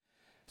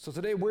So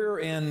today we're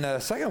in the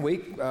second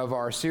week of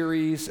our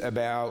series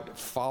about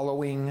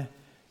following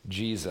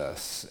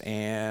Jesus.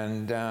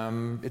 And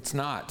it's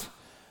not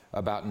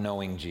about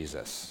knowing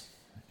Jesus.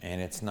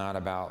 And it's not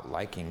about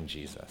liking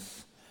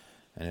Jesus.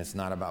 And it's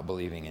not about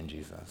believing in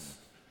Jesus.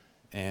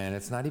 And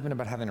it's not even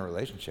about having a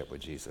relationship with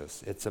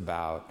Jesus. It's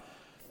about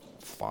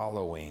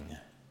following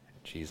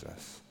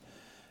Jesus.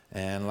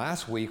 And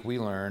last week we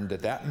learned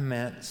that that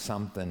meant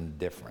something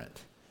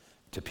different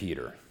to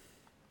Peter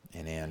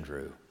and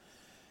Andrew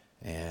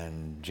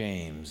and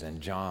James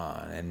and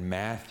John and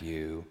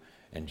Matthew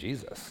and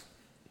Jesus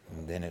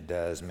than it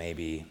does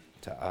maybe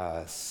to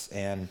us.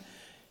 And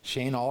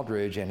Shane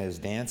Aldridge and his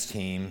dance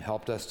team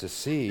helped us to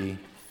see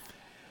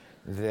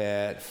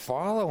that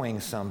following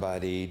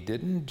somebody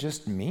didn't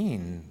just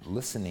mean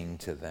listening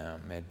to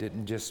them. It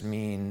didn't just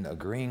mean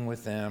agreeing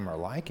with them or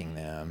liking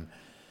them.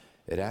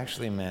 It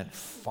actually meant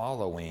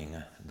following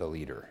the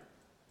leader.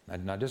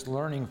 Not just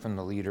learning from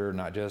the leader,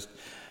 not just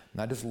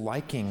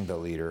liking the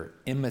leader,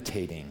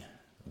 imitating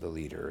the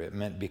leader. It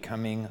meant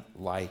becoming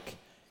like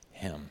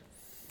him.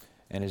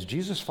 And as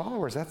Jesus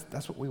followers,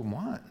 that's what we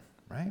want,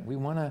 right? We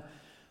want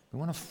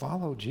to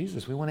follow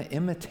Jesus. We want to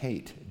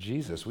imitate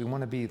Jesus. We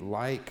want to be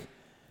like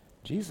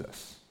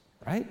Jesus,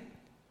 right?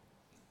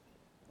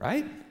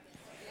 Right?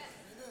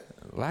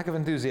 Lack of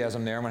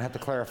enthusiasm there. I'm going to have to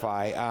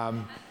clarify.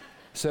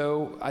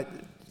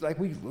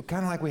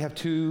 We have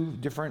two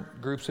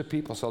different groups of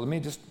people. So let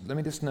me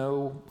just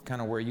know kind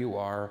of where you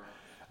are.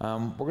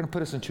 We're going to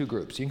put us in two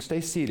groups. You can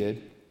stay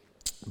seated,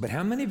 but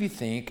how many of you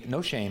think,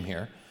 no shame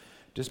here,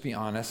 just be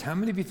honest, how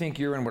many of you think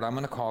you're in what I'm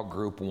going to call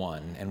group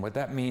one? And what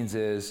that means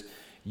is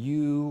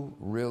you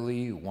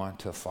really want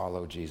to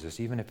follow Jesus,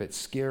 even if it's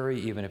scary,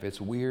 even if it's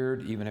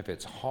weird, even if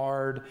it's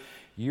hard.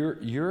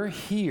 You're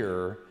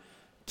here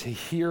to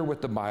hear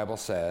what the Bible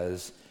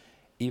says,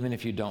 even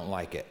if you don't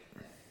like it.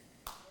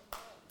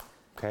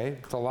 Okay,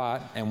 it's a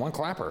lot. And one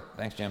clapper.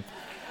 Thanks, Jim.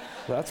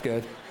 So that's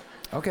good.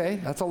 Okay,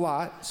 that's a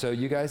lot. So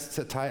you guys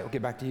sit tight. We'll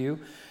get back to you.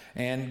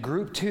 And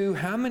group two,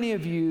 how many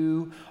of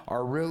you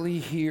are really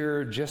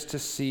here just to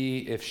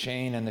see if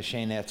Shane and the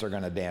Shanettes are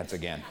going to dance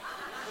again?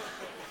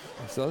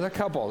 So there's a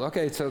couple.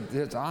 Okay, so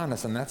it's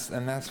honest, and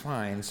that's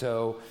fine.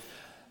 So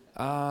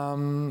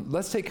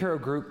let's take care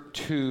of group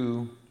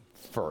two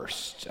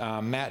first.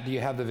 Matt, do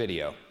you have the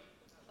video?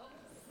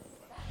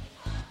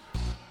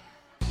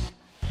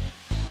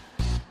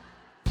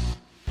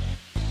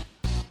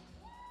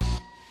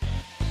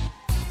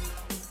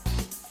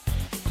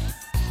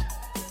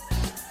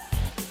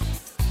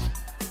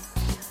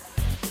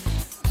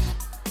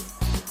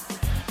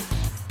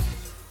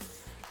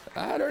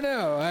 I don't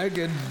know. I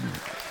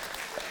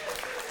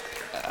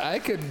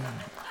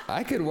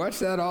could watch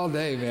that all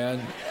day,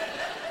 man.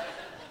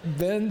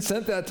 Ben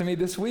sent that to me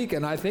this week,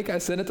 and I think I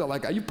sent it to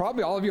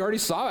all of you already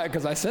saw it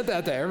because I sent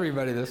that to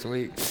everybody this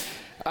week.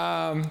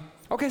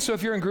 Okay, so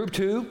if you're in group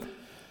two,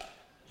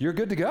 you're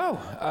good to go.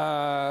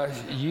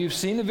 You've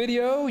seen the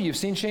video, you've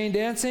seen Shane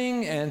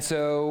dancing, and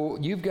so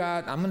you've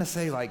got, I'm going to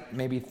say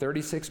maybe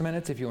 36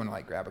 minutes if you want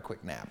to grab a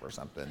quick nap or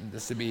something.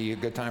 This would be a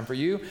good time for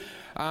you.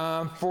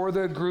 For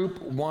the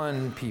group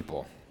one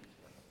people,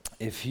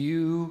 if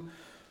you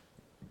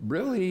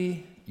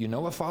really, you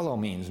know what follow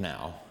means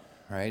now,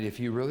 right? If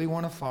you really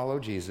want to follow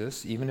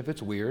Jesus, even if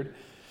it's weird,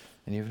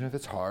 and even if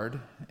it's hard,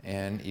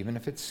 and even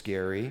if it's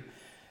scary,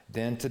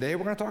 then today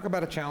we're going to talk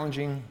about a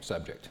challenging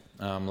subject.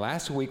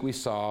 Last week we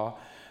saw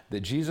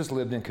that Jesus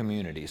lived in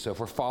community. So if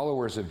we're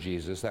followers of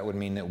Jesus, that would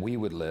mean that we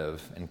would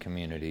live in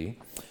community.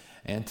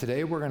 And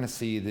today we're going to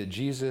see that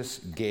Jesus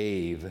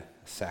gave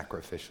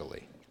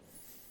sacrificially.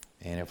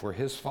 And if we're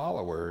his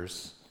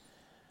followers,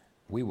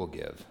 we will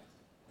give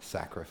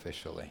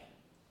sacrificially.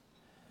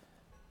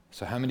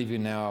 So how many of you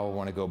now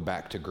want to go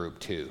back to group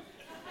two?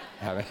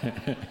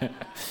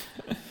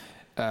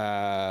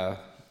 Yeah,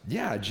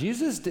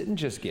 Jesus didn't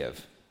just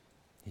give.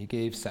 He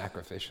gave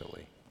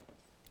sacrificially.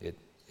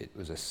 It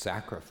was a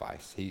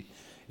sacrifice.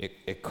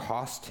 It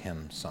cost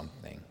him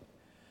something.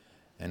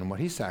 And what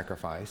he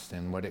sacrificed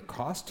and what it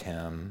cost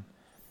him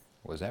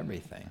was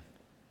everything,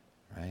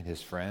 right?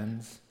 His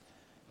friends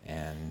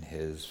and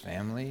his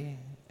family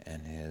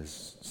and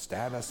his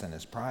status and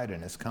his pride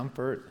and his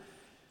comfort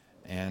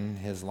and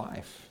his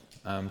life.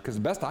 Because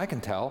the best I can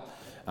tell,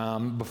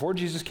 before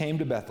Jesus came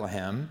to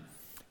Bethlehem,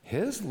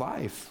 his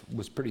life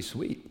was pretty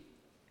sweet.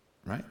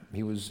 Right?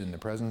 He was in the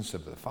presence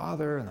of the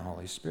Father and the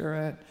Holy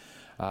Spirit.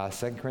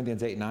 2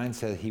 Corinthians 8:9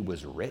 says he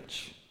was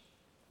rich.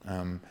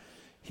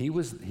 He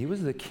was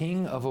the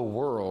king of a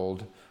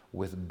world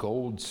with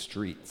gold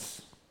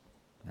streets.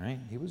 Right?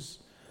 He was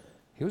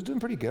doing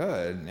pretty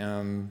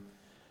good.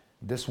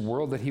 This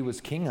world that he was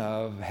king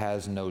of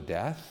has no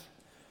death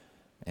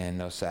and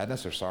no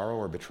sadness or sorrow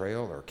or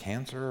betrayal or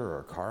cancer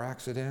or car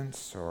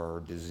accidents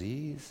or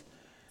disease.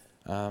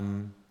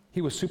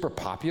 He was super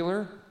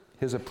popular.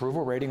 His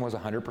approval rating was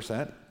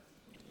 100%.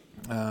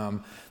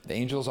 The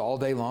angels all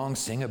day long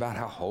sing about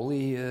how holy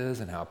he is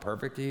and how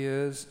perfect he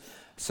is.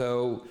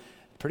 So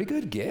pretty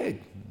good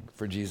gig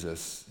for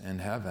Jesus in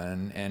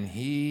heaven. And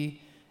he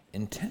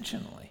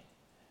intentionally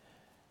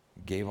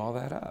gave all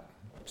that up.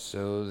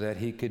 so that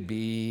he could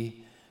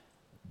be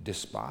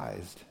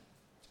despised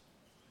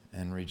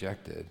and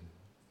rejected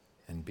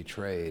and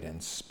betrayed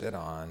and spit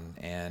on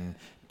and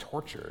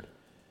tortured.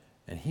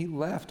 And he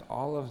left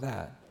all of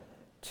that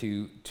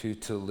to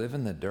live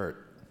in the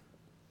dirt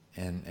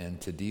and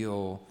to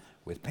deal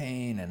with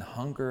pain and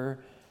hunger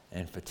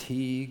and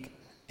fatigue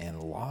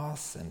and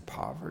loss and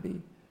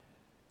poverty.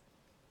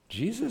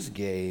 Jesus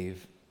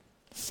gave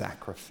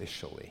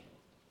sacrificially.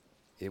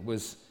 It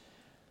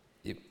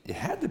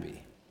had to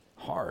be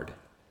hard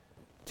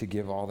to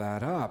give all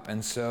that up.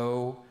 And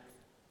so,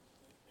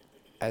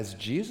 as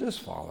Jesus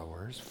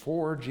followers,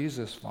 for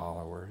Jesus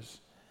followers,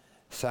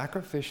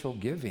 sacrificial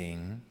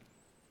giving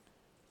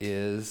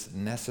is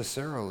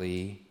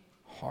necessarily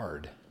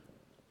hard,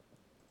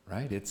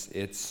 right?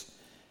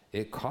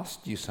 It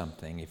costs you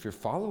something. If you're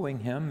following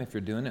him, if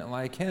you're doing it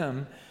like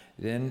him,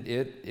 then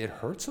it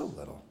hurts a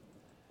little.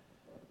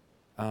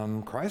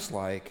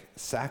 Christ-like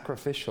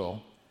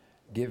sacrificial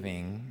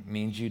giving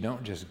means you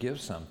don't just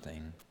give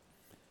something,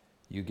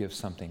 you give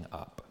something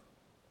up.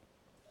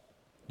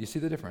 You see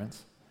the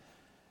difference?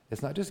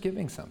 It's not just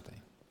giving something.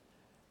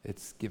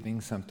 It's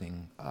giving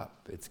something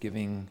up. It's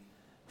giving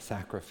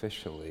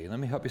sacrificially. Let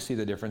me help you see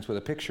the difference with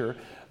a picture.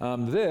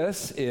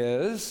 This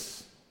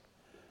is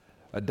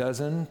a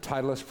dozen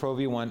Titleist Pro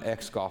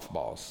V1X golf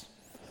balls.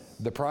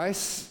 The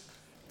price,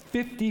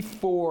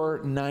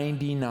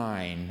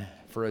 $54.99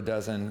 for a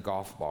dozen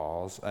golf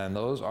balls, and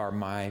those are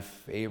my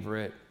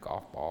favorite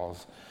golf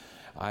balls.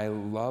 I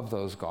love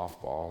those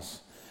golf balls,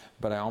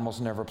 but I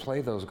almost never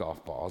play those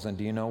golf balls, and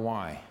do you know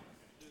why?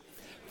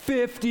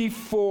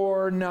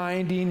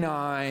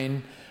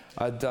 $54.99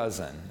 a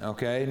dozen,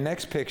 okay?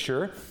 Next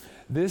picture.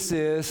 This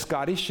is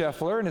Scotty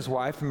Scheffler and his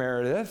wife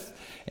Meredith,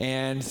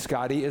 and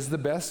Scotty is the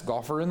best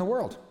golfer in the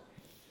world.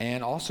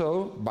 And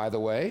also, by the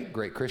way,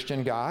 great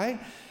Christian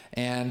guy,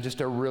 and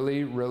just a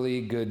really,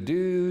 really good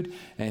dude,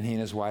 and he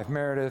and his wife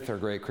Meredith are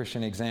great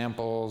Christian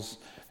examples,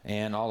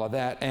 and all of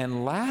that.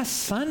 And last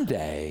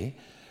Sunday,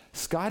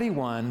 Scotty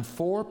won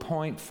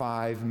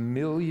 $4.5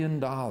 million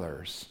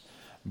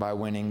by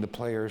winning the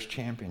Players'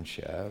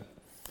 Championship.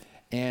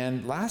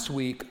 And last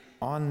week,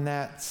 on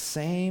that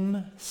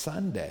same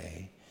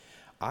Sunday,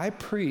 I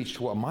preached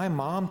what my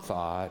mom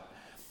thought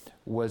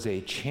was a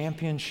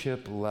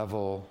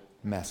championship-level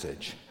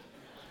message.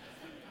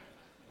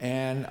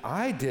 And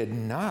I did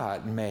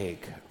not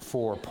make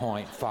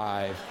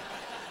 $4.5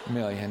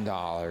 million,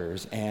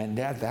 and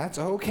that's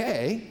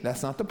okay.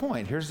 That's not the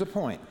point. Here's the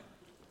point.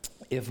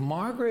 If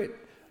Margaret,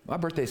 my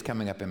birthday's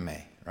coming up in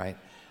May, right?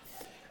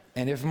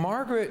 And if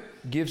Margaret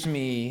gives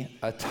me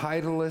a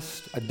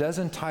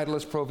dozen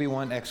Titleist Pro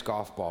V1X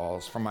golf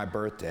balls for my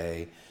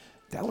birthday,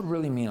 that would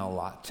really mean a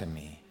lot to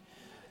me,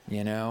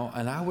 you know?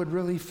 And I would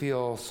really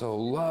feel so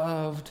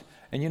loved.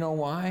 And you know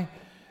why?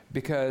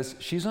 Because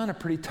she's on a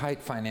pretty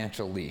tight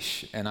financial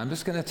leash. And I'm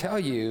just gonna tell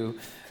you,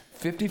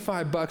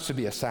 $55 would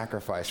be a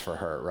sacrifice for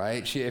her,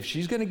 right? If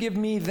she's gonna give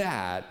me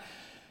that,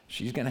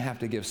 she's gonna have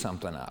to give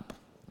something up,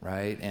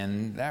 right?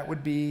 And that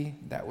would be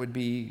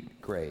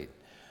great.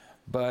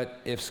 But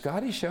if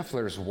Scotty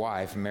Scheffler's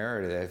wife,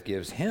 Meredith,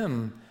 gives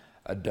him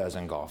a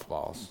dozen golf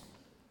balls,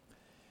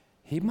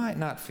 he might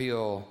not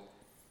feel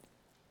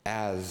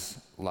as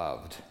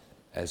loved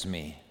as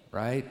me,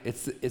 right?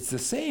 It's the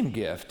same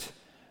gift,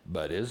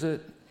 but is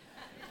it?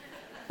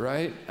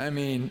 Right? I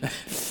mean,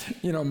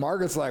 you know,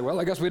 Margaret's like, well,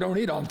 I guess we don't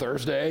eat on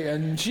Thursday.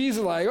 And she's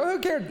like, oh, who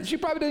cares? She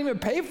probably didn't even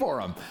pay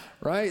for them,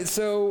 right?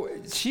 So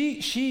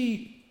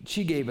she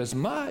gave as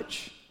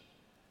much,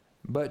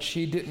 but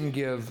she didn't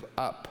give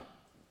up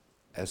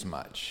as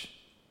much.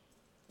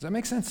 Does that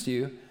make sense to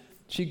you?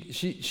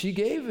 She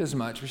gave as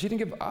much, but she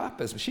didn't give up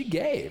as much. She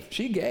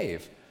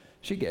gave.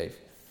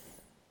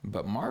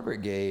 But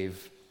Margaret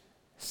gave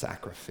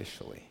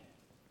sacrificially.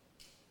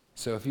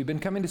 So if you've been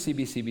coming to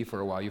CBCB for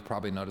a while, you've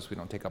probably noticed we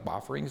don't take up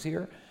offerings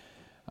here.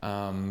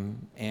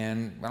 And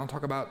I don't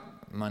talk about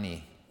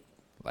money,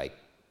 like,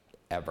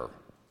 ever.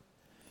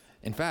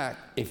 In fact,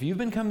 if you've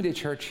been coming to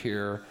church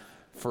here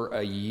for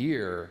a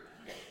year,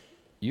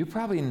 you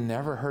probably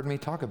never heard me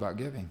talk about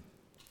giving.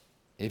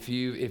 If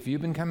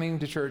you've been coming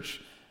to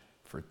church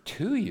for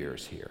 2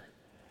 years here,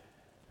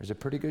 there's a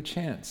pretty good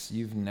chance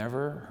you've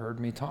never heard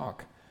me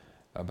talk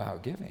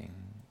about giving.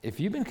 If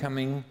you've been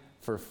coming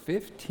for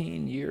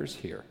 15 years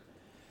here,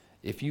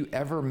 if you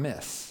ever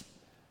miss,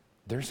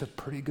 there's a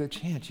pretty good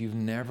chance you've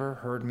never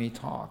heard me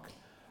talk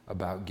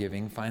about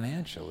giving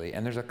financially.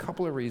 And there's a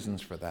couple of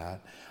reasons for that.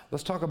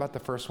 Let's talk about the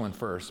first one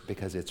first,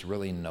 because it's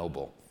really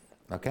noble.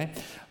 Okay?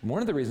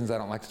 One of the reasons I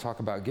don't like to talk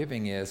about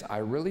giving is I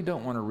really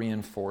don't want to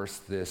reinforce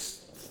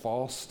this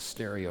false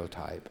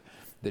stereotype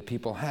that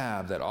people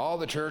have that all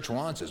the church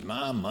wants is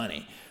my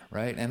money,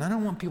 right? And I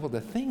don't want people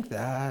to think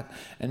that,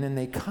 and then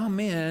they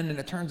come in and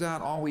it turns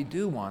out all we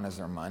do want is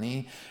their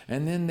money,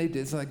 and then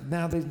it's like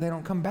now they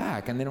don't come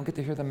back and they don't get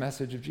to hear the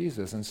message of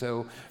Jesus. And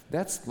so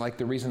that's like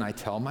the reason I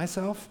tell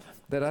myself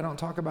that I don't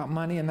talk about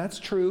money, and that's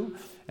true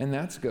and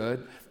that's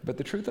good, but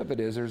the truth of it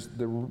is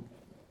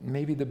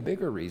maybe the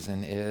bigger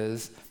reason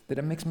is that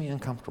it makes me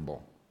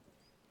uncomfortable.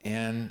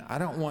 And I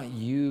don't want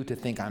you to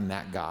think I'm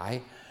that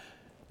guy,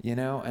 you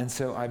know? And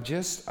so I've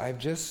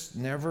just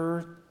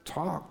never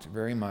talked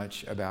very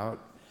much about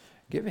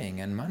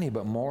giving and money,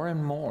 but more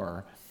and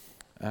more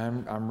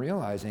I'm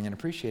realizing and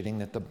appreciating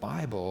that the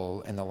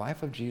Bible and the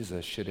life of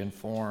Jesus should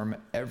inform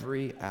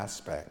every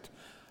aspect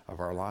of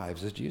our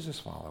lives as Jesus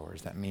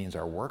followers. That means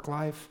our work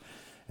life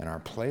and our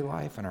play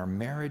life and our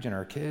marriage and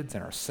our kids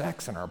and our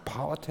sex and our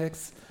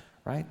politics,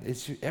 right?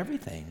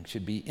 Everything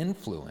should be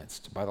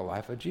influenced by the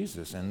life of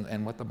Jesus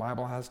and what the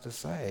Bible has to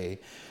say.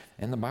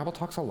 And the Bible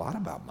talks a lot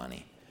about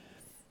money.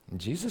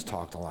 Jesus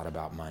talked a lot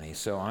about money.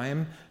 So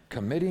I'm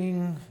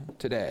committing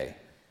today.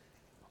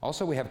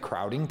 Also, we have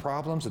crowding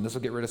problems, and this will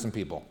get rid of some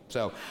people.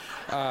 So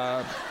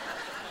I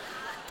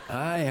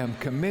am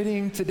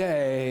committing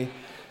today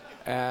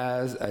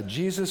as a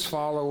Jesus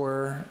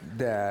follower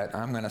that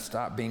I'm going to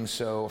stop being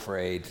so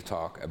afraid to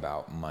talk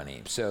about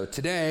money. So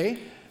today,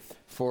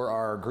 for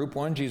our Group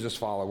 1 Jesus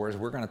followers,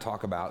 we're going to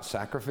talk about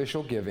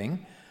sacrificial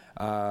giving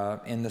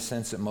in the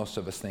sense that most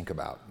of us think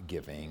about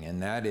giving,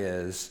 and that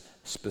is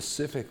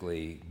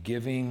specifically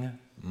giving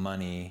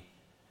money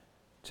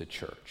to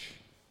church.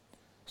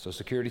 So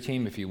security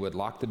team, if you would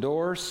lock the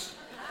doors.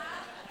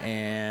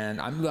 And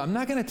I'm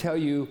not going to tell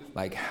you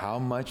like how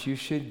much you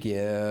should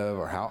give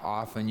or how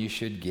often you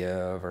should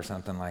give or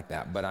something like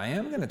that. But I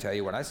am going to tell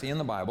you what I see in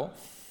the Bible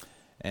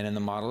and in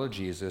the model of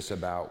Jesus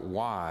about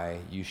why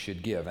you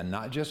should give, and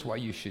not just why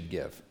you should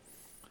give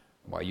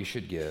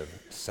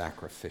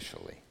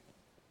sacrificially.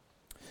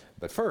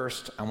 But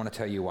first, I want to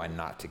tell you why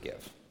not to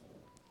give.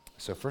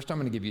 So first I'm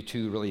going to give you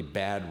 2 really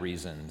bad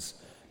reasons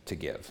to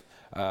give.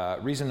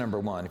 Reason number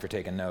 1, if you're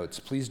taking notes,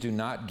 please do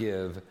not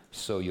give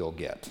so you'll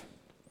get.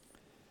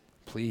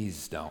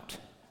 Please don't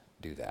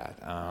do that.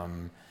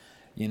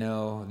 You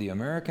know, the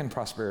American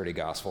prosperity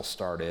gospel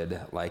started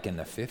like in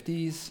the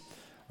 50s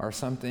or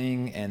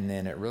something, and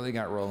then it really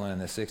got rolling in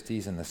the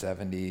 60s and the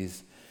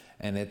 70s,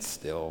 and it's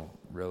still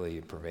really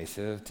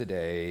pervasive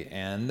today.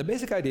 And the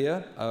basic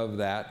idea of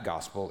that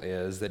gospel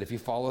is that if you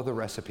follow the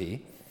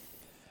recipe,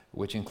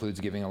 which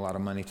includes giving a lot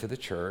of money to the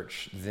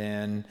church,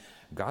 then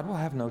God will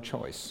have no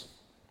choice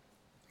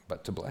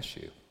but to bless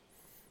you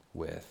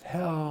with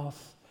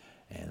health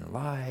and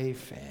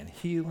life and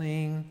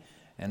healing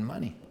and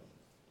money.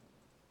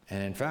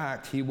 And in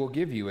fact, he will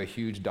give you a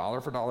huge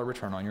dollar-for-dollar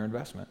return on your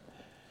investment.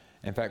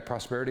 In fact,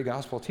 prosperity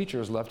gospel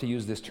teachers love to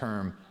use this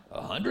term,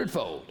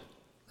 100-fold,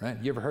 right?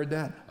 You ever heard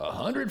that?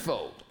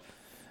 100-fold.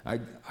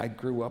 I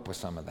grew up with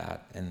some of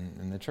that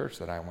in the church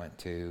that I went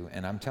to,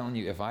 and I'm telling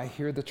you, if I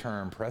hear the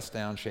term pressed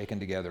down, shaken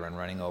together, and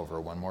running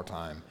over one more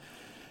time,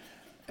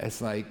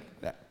 it's like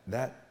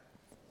that.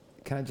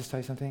 Can I just tell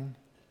you something?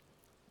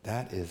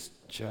 That is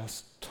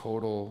just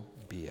total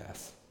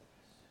BS.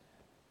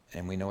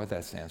 And we know what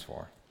that stands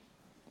for.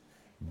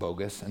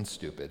 Bogus and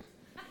stupid,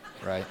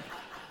 right?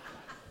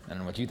 I don't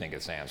know what you think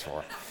it stands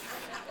for.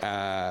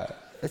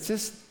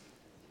 That's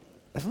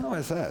not what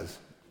it says.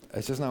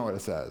 It's just not what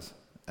it says.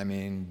 I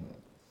mean,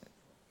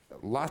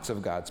 lots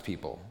of God's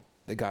people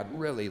that God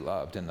really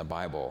loved in the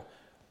Bible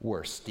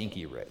were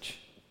stinky rich.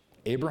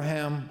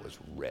 Abraham was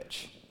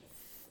rich.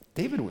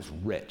 David was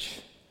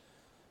rich.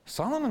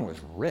 Solomon was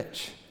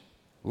rich.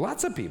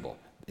 Lots of people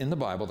in the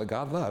Bible that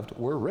God loved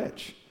were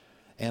rich.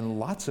 And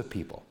lots of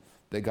people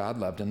that God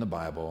loved in the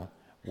Bible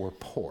were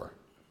poor.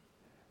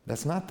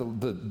 That's not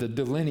the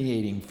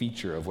delineating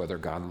feature of whether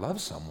God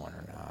loves someone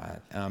or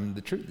not.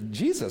 The truth,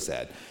 Jesus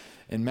said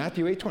in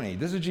Matthew 8:20,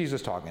 this is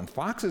Jesus talking,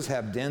 foxes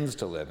have dens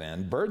to live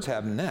in, birds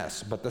have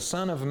nests, but the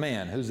Son of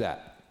Man, who's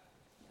that?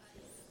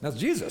 That's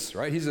Jesus,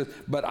 right? He says,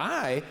 but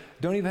I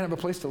don't even have a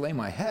place to lay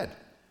my head.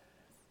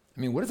 I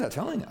mean, what is that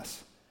telling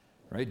us?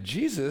 Right?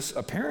 Jesus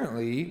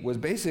apparently was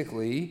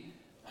basically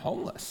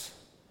homeless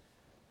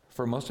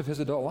for most of his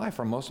adult life,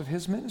 for most of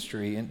his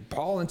ministry. And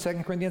Paul in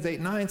 2 Corinthians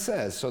 8:9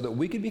 says, so that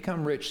we could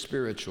become rich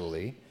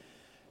spiritually,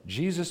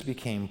 Jesus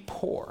became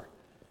poor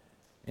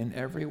in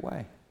every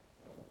way.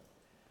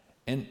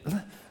 And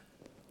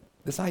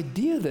this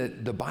idea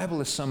that the Bible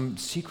is some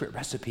secret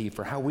recipe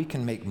for how we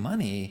can make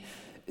money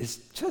is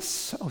just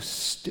so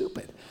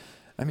stupid.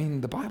 I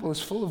mean, the Bible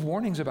is full of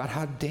warnings about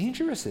how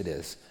dangerous it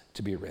is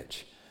to be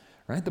rich.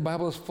 Right? The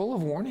Bible is full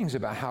of warnings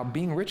about how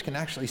being rich can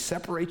actually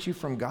separate you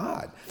from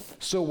God.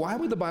 So why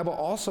would the Bible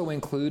also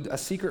include a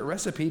secret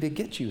recipe to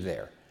get you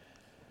there?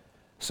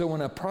 So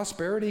when a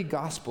prosperity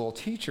gospel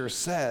teacher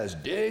says,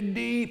 dig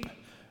deep,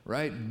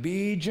 right?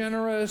 Be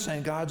generous,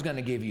 and God's going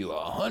to give you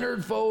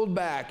 100-fold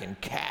back in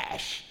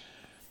cash.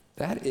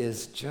 That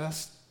is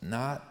just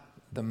not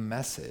the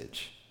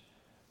message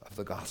of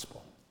the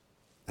gospel.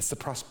 That's the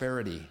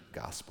prosperity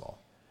gospel.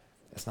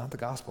 It's not the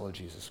gospel of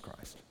Jesus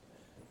Christ.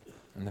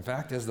 And the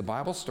fact is, the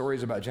Bible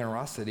stories about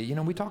generosity, you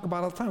know, we talk about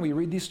it all the time. We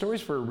read these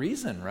stories for a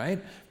reason, right?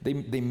 They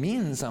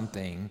mean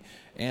something.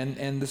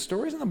 And the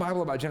stories in the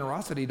Bible about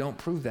generosity don't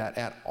prove that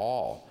at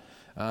all.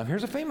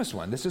 Here's a famous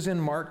one. This is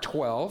in Mark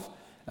 12,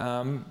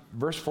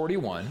 verse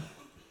 41.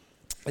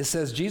 It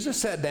says, Jesus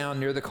sat down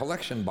near the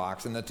collection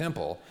box in the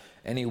temple,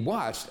 and he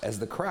watched as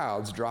the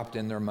crowds dropped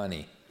in their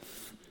money.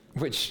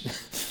 Which,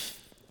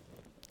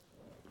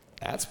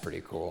 That's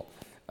pretty cool.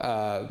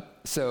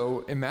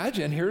 So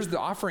imagine, here's the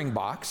offering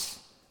box,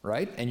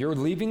 right? And you're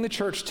leaving the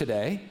church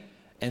today,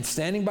 and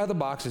standing by the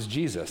box is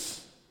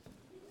Jesus,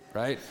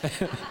 right?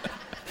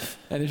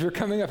 And as you're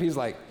coming up, he's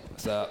like,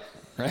 what's up,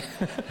 right?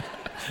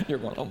 You're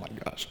going, oh my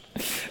gosh.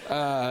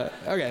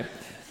 Okay,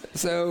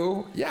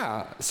 so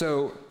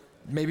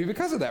maybe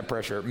because of that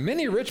pressure,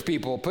 many rich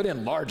people put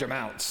in large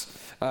amounts.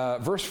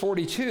 Verse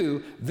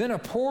 42, then a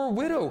poor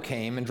widow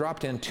came and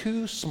dropped in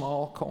 2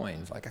 small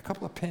coins, like a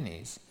couple of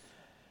pennies.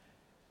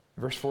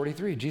 Verse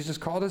 43, Jesus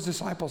called his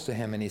disciples to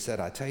him and he said,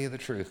 I tell you the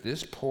truth,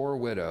 this poor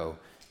widow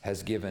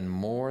has given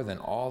more than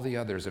all the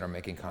others that are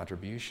making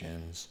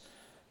contributions,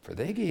 for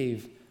they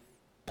gave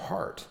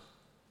part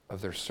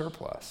of their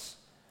surplus.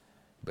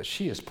 But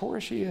she, as poor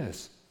as she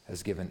is,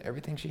 has given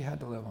everything she had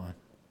to live on.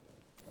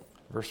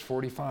 Verse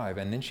 45,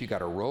 and then she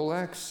got a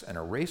Rolex and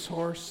a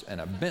racehorse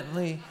and a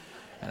Bentley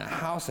and a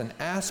house in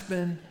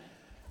Aspen.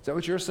 Is that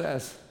what yours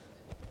says?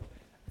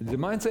 Did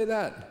mine say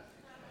that?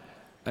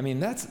 I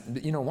mean, that's,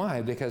 you know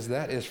why? Because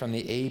that is from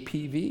the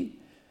APV,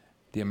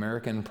 the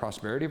American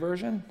Prosperity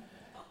Version,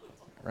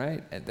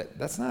 right? And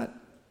that's not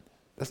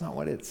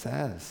what it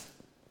says,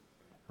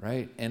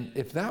 right? And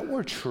if that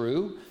were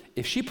true,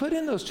 if she put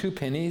in those 2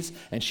 pennies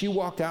and she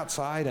walked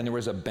outside and there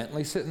was a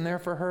Bentley sitting there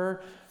for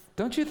her,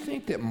 don't you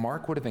think that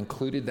Mark would have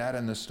included that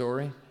in the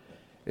story?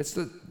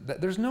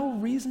 There's no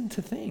reason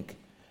to think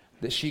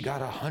that she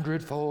got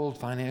 100-fold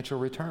financial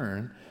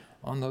return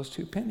on those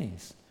 2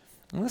 pennies.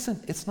 And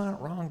listen, it's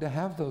not wrong to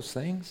have those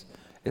things.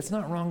 It's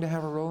not wrong to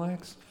have a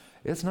Rolex.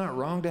 It's not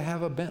wrong to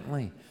have a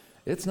Bentley.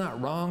 It's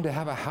not wrong to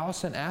have a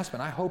house in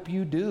Aspen. I hope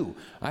you do.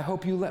 I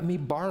hope you let me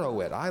borrow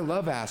it. I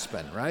love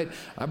Aspen, right?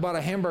 I bought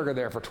a hamburger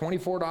there for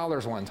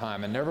 $24 one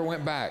time and never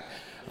went back.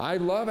 I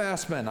love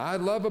Aspen. I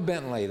love a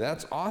Bentley.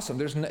 That's awesome.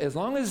 As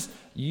long as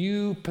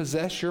you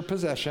possess your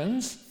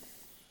possessions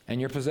and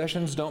your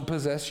possessions don't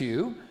possess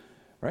you,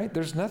 right?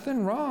 There's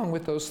nothing wrong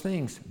with those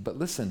things. But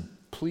listen,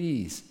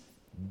 please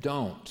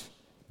don't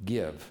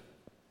give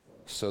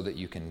so that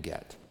you can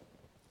get.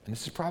 And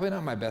this is probably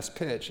not my best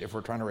pitch if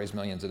we're trying to raise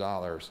millions of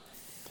dollars.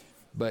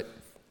 But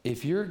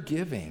if you're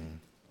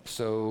giving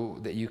so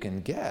that you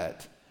can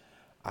get,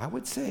 I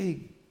would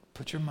say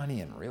put your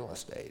money in real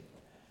estate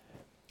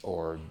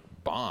or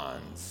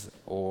bonds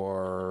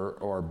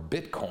or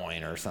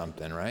Bitcoin or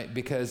something, right?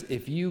 Because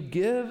if you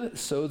give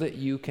so that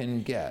you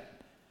can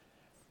get,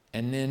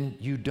 and then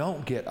you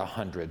don't get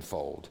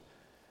 100-fold,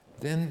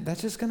 then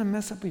that's just going to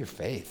mess up your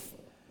faith.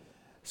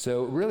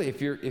 So really,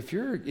 if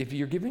you're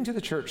giving to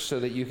the church so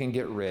that you can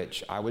get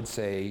rich, I would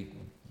say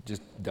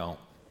just don't.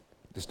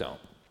 Just don't.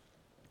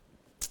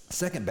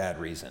 Second bad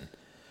reason,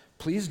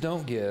 please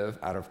don't give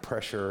out of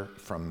pressure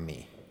from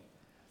me.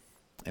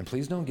 And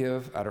please don't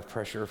give out of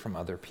pressure from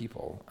other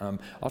people.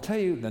 I'll tell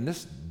you, then,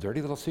 this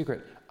dirty little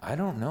secret, I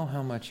don't know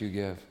how much you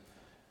give.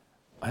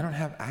 I don't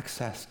have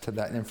access to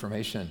that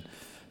information.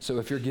 So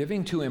if you're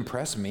giving to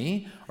impress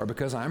me or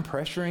because I'm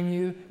pressuring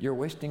you, you're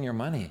wasting your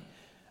money.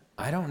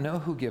 I don't know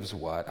who gives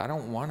what. I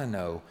don't want to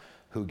know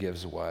who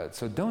gives what.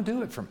 So don't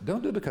do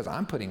it because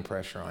I'm putting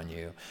pressure on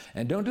you.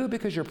 And don't do it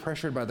because you're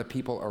pressured by the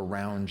people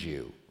around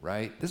you,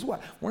 right? This is one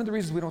of the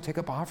reasons we don't take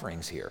up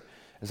offerings here.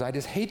 Is I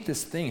just hate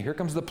this thing. Here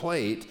comes the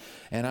plate,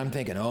 and I'm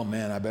thinking, oh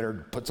man, I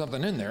better put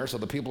something in there so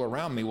the people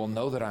around me will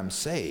know that I'm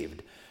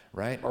saved,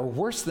 right? Or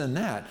worse than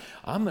that,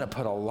 I'm going to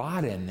put a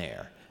lot in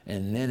there,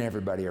 and then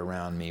everybody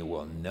around me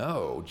will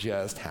know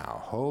just how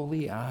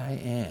holy I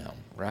am,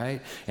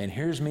 right? And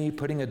here's me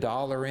putting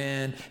 $1 in,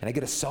 and I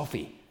get a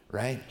selfie,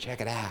 right?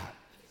 Check it out.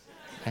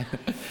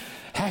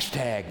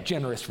 Hashtag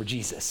generous for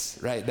Jesus,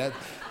 right?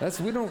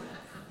 We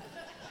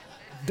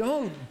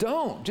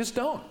just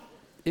don't.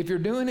 If you're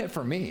doing it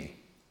for me,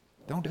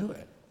 don't do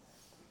it.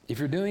 If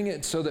you're doing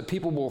it so that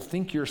people will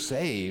think you're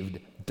saved,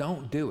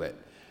 don't do it.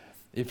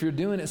 If you're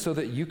doing it so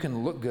that you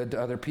can look good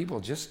to other people,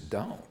 just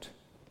don't.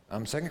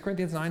 2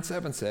 Corinthians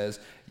 9:7 says,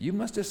 you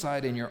must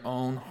decide in your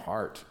own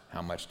heart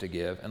how much to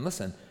give. And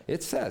listen,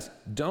 it says,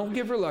 don't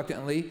give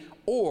reluctantly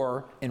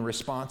or in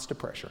response to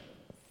pressure.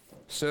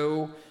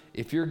 So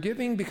if you're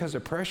giving because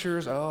of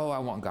pressures, oh, I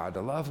want God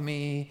to love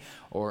me,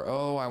 or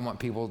oh, I want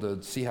people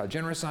to see how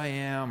generous I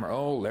am, or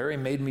oh, Larry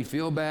made me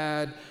feel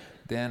bad,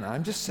 then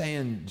I'm just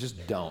saying,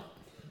 just don't.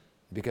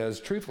 Because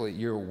truthfully,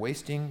 you're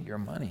wasting your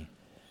money.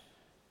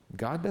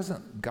 God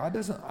doesn't,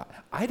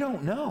 I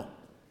don't know,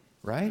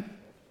 right?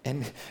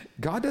 And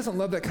God doesn't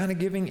love that kind of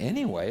giving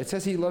anyway. It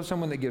says he loves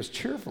someone that gives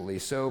cheerfully.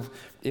 So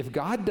if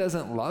God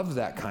doesn't love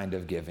that kind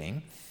of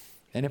giving,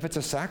 and if it's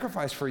a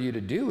sacrifice for you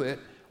to do it,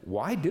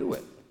 why do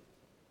it?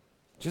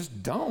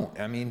 Just don't.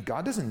 I mean,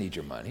 God doesn't need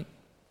your money.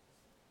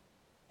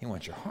 He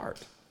wants your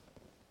heart.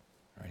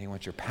 Right? He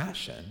wants your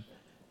passion.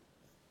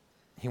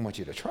 He wants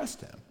you to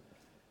trust him.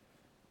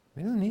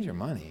 He doesn't need your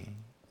money.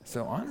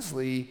 So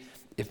honestly,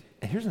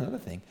 here's another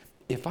thing.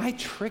 If I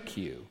trick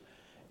you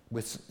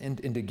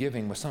into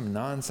giving with some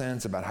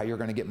nonsense about how you're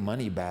going to get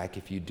money back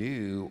if you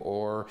do,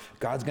 or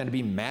God's going to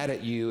be mad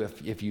at you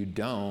if you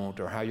don't,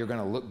 or how you're going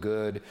to look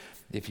good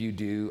if you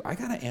do, I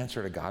got to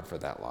answer to God for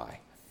that lie.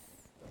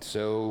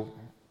 So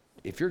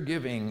if you're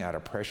giving out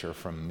of pressure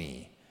from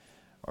me,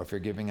 or if you're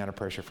giving out of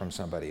pressure from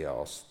somebody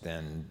else,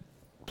 then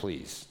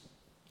please,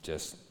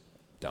 just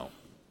don't.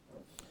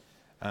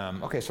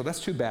 Okay, so that's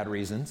 2 bad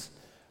reasons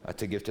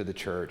to give to the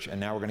church, and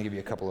now we're going to give you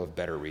a couple of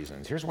better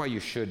reasons. Here's why you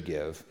should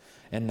give,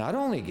 and not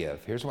only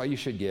give, here's why you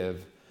should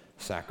give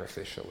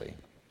sacrificially.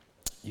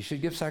 You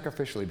should give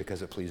sacrificially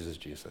because it pleases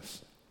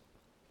Jesus.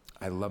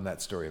 I love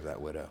that story of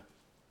that widow.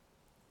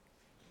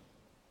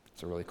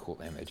 It's a really cool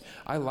image.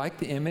 I like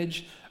the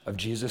image of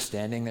Jesus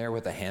standing there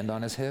with a hand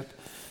on his hip,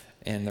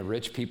 and the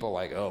rich people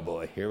like, oh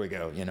boy, here we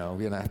go. You know,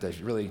 we're going to have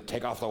to really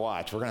take off the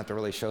watch. We're going to have to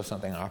really show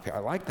something off here. I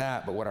like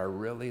that, but what I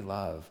really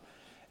love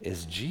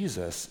is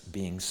Jesus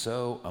being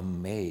so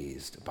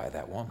amazed by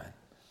that woman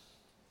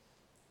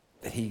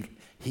that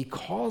he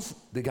calls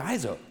the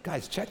guys,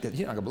 check this.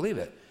 You're not going to believe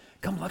it.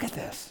 Come look at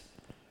this.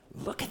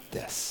 Look at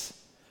this.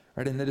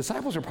 Right? And the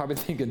disciples are probably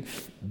thinking,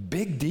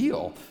 big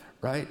deal,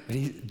 right?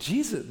 But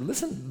Jesus,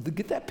 listen,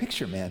 get that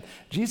picture, man.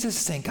 Jesus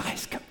is saying,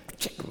 guys, come,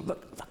 check,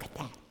 look at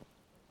that.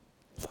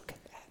 Look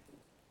at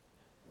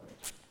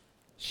that.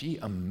 She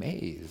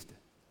amazed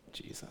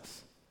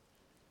Jesus.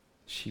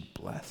 She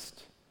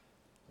blessed.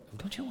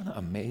 Don't you want to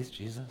amaze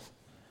Jesus?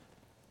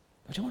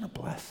 Don't you want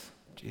to bless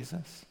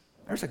Jesus?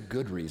 There's a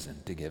good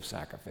reason to give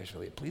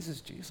sacrificially. It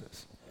pleases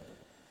Jesus.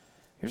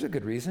 Here's a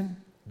good reason.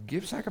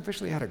 Give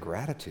sacrificially out of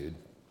gratitude.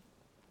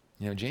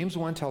 You know, James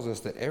 1 tells us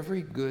that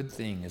every good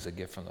thing is a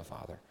gift from the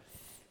Father,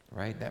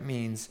 right? That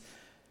means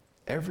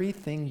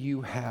everything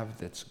you have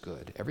that's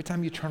good. Every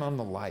time you turn on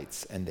the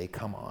lights and they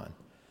come on,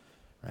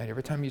 right?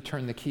 Every time you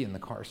turn the key and the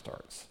car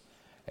starts.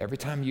 Every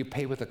time you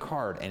pay with a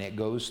card and it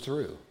goes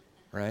through,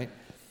 right?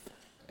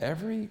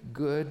 Every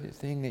good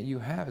thing that you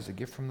have is a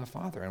gift from the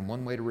Father. And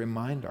one way to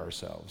remind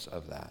ourselves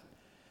of that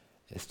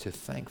is to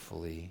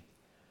thankfully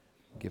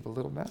give a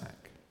little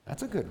back.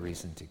 That's a good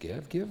reason to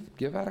give.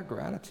 Give out of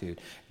gratitude.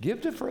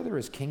 Give to further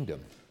his kingdom.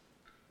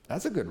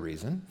 That's a good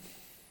reason.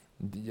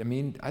 I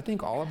mean, I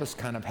think all of us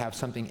kind of have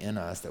something in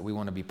us that we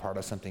want to be part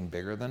of something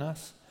bigger than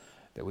us,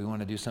 that we want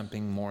to do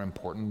something more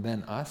important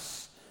than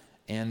us.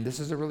 And this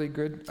is a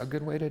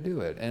good way to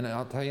do it. And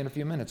I'll tell you in a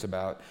few minutes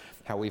about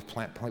how we've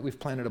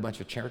planted a bunch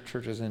of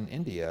churches in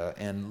India,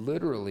 and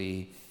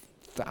literally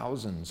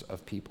thousands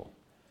of people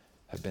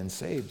have been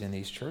saved in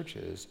these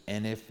churches.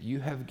 And if you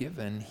have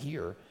given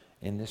here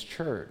in this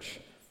church,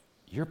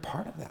 you're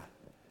part of that.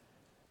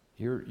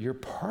 You're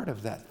part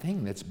of that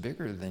thing that's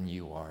bigger than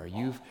you are.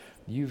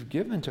 You've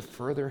given to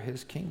further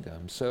his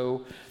kingdom.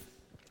 So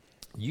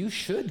you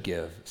should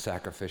give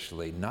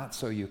sacrificially, not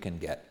so you can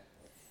get,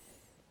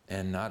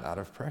 and not out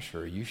of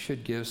pressure. You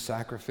should give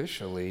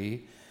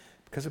sacrificially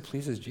because it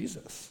pleases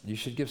Jesus. You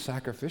should give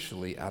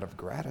sacrificially out of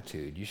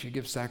gratitude. You should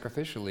give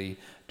sacrificially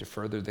to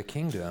further the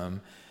kingdom,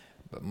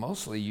 but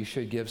mostly you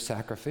should give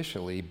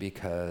sacrificially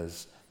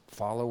because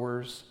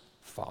followers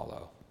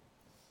follow.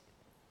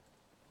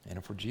 And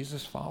if we're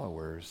Jesus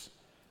followers,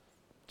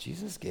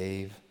 Jesus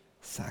gave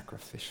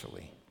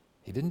sacrificially.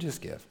 He didn't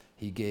just give,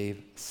 he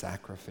gave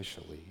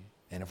sacrificially.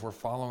 And if we're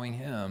following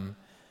him,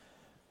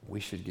 we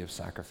should give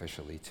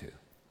sacrificially too.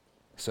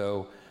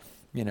 So,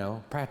 you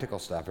know, practical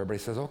stuff. Everybody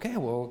says, okay,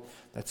 well,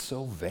 that's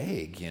so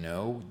vague, you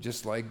know,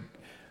 just like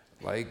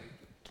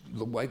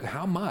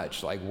how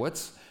much? Like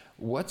what's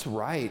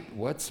right?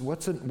 What's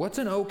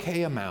an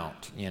okay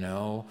amount, you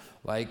know?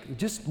 Like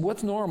just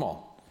what's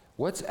normal?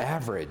 What's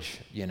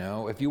average, you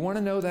know? If you want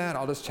to know that,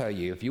 I'll just tell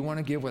you. If you want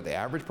to give what the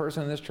average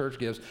person in this church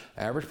gives,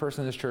 the average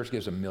person in this church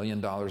gives $1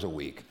 million a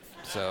week.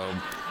 So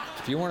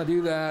if you want to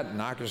do that,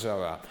 knock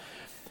yourself out.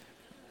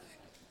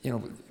 You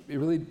know, it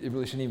really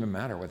shouldn't even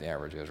matter what the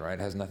average is, right?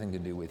 It has nothing to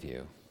do with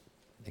you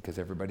because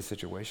everybody's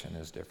situation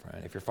is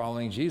different. If you're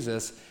following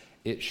Jesus,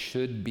 it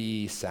should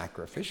be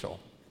sacrificial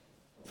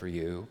for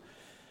you.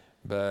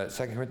 But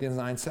 2 Corinthians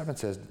 9:7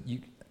 says,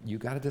 you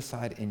got to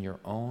decide in your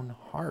own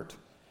heart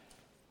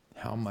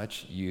how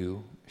much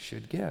you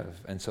should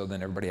give. And so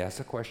then everybody asks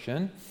the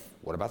question,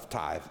 what about the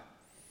tithe,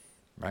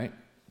 right?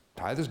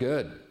 Tithe is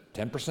good.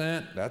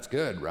 10%, that's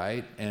good,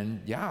 right?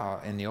 And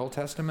yeah, in the Old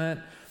Testament,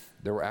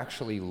 there were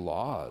actually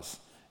laws.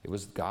 It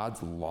was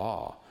God's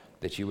law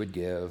that you would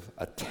give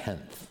a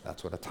tenth.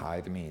 That's what a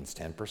tithe means,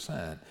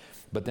 10%.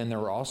 But then there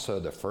were also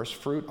the first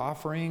fruit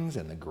offerings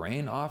and the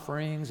grain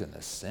offerings and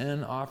the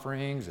sin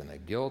offerings and the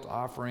guilt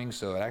offerings.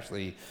 So it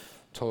actually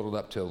totaled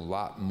up to a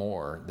lot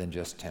more than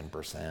just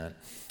 10%.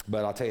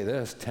 But I'll tell you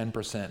this,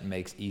 10%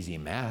 makes easy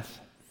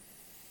math.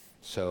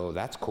 So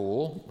that's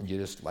cool. You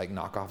just like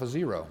knock off a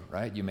zero,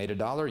 right? You made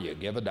 $1, you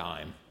give a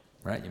dime,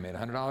 right? You made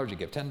 $100, you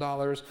give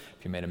 $10. If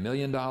you made $1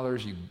 million,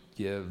 you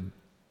give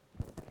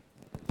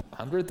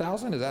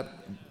 100,000.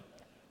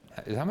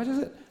 How much is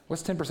it?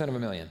 What's 10% of $1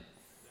 million?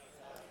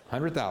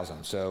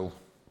 100,000. So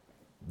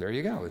there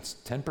you go. It's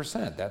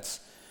 10%.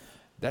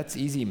 That's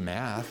easy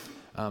math.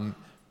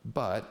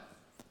 But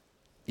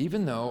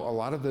even though a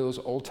lot of those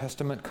Old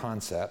Testament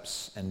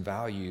concepts and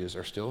values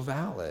are still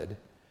valid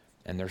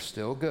and they're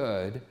still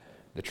good,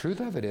 the truth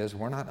of it is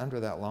we're not under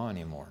that law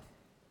anymore.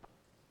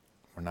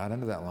 We're not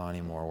under that law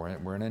anymore.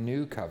 We're in a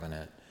new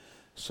covenant.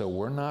 So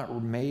we're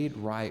not made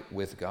right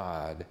with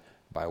God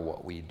by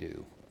what we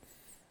do.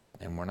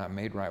 And we're not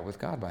made right with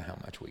God by how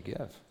much we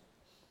give.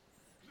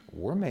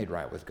 We're made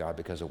right with God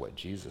because of what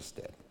Jesus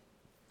did.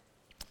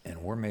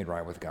 And we're made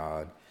right with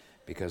God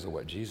because of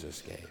what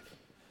Jesus gave.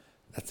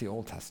 That's the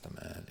Old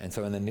Testament. And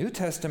so in the New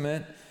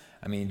Testament,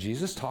 I mean,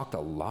 Jesus talked a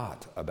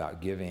lot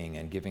about giving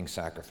and giving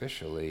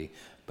sacrificially,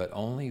 but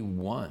only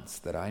once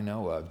that I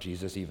know of,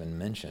 Jesus even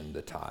mentioned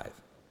the tithe.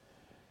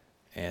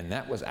 And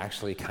that was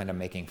actually kind of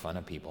making fun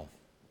of people,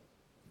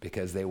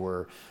 because they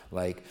were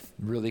like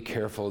really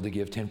careful to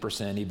give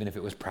 10%, even if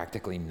it was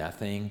practically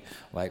nothing.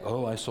 Like,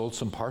 oh, I sold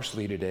some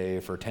parsley today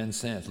for 10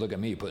 cents. Look at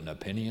me putting a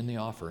penny in the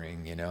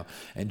offering, you know.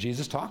 And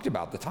Jesus talked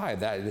about the tithe.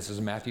 This is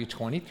Matthew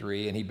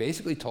 23, and he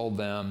basically told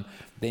them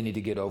they need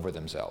to get over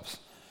themselves,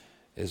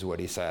 is what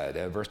he said.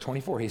 Verse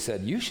 24, he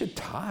said, you should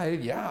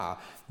tithe, yeah,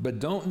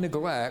 but don't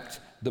neglect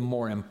the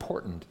more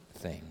important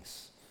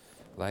things,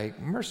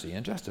 like mercy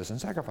and justice and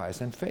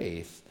sacrifice and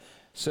faith.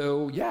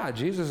 So yeah,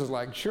 Jesus is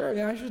like, sure,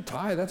 yeah, I should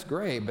tithe, that's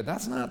great, but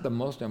that's not the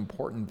most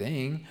important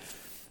thing.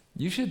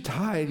 You should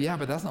tithe, yeah,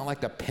 but that's not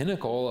like the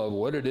pinnacle of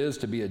what it is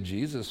to be a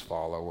Jesus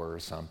follower or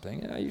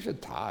something. Yeah, you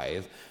should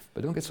tithe,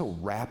 but don't get so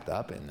wrapped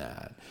up in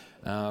that.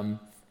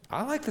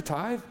 I like the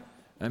tithe.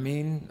 I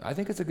mean, I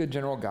think it's a good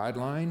general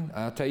guideline.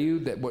 I'll tell you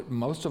that what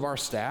most of our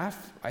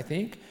staff, I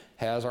think,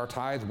 has our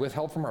tithe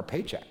withheld from our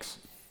paychecks.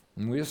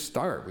 And we just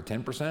start with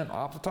 10%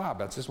 off the top.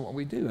 That's just what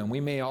we do. And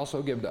we may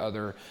also give to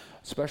other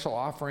special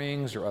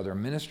offerings or other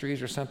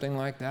ministries or something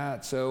like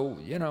that. So,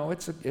 you know,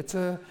 it's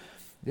a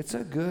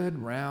good,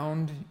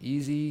 round,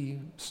 easy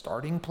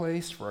starting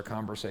place for a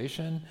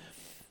conversation.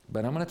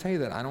 But I'm going to tell you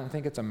that I don't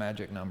think it's a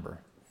magic number.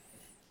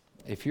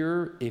 If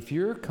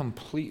you're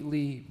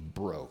completely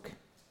broke,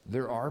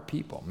 there are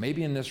people,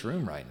 maybe in this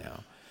room right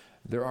now,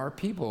 there are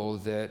people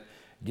that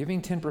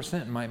giving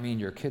 10% might mean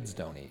your kids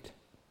don't eat.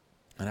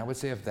 And I would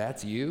say if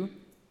that's you,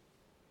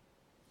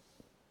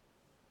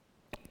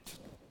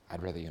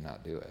 I'd rather you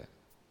not do it.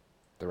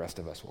 The rest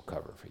of us will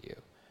cover for you,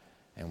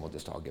 and we'll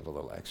just all give a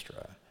little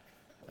extra.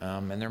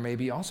 And there may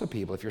be also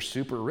people, if you're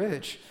super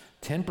rich,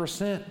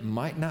 10%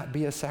 might not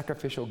be a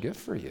sacrificial gift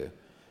for you.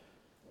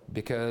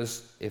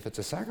 Because if it's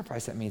a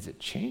sacrifice, that means it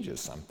changes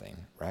something,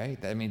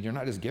 right? That means you're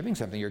not just giving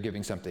something, you're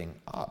giving something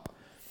up.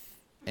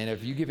 And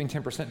if you giving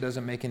 10%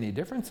 doesn't make any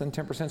difference, then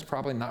 10% is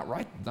probably not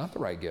the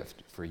right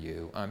gift for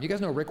you. You guys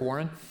know Rick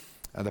Warren,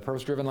 the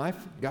Purpose-Driven Life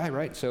guy,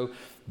 right? So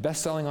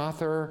best-selling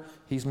author,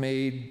 he's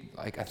made,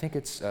 like, I think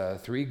it's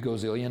 $3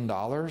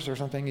 gazillion or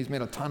something. He's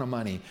made a ton of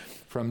money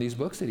from these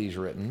books that he's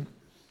written.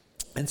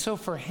 And so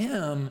for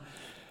him,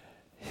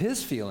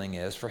 his feeling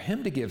is for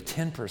him to give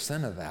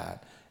 10% of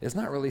that is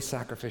not really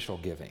sacrificial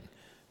giving,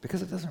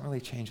 because it doesn't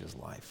really change his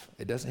life.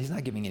 He's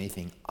not giving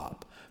anything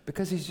up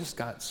because he's just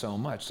got so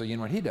much. So you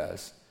know what he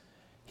does?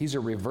 He's a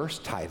reverse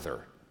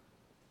tither.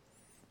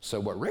 So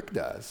what Rick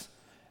does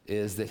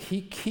is that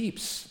he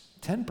keeps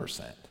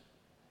 10%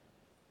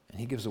 and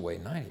he gives away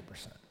 90%.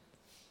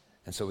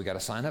 And so we got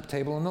a sign-up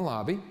table in the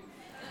lobby.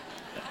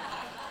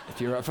 If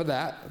you're up for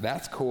that,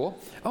 that's cool.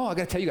 Oh, I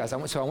got to tell you guys, I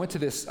went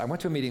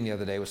to a meeting the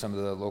other day with some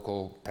of the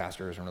local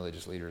pastors and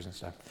religious leaders and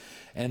stuff.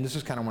 And this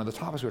is kind of one of the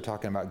topics we were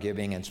talking about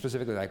giving, and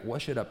specifically like,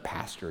 what should a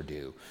pastor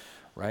do,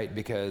 right?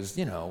 Because,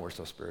 you know, we're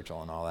so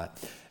spiritual and all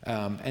that.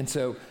 And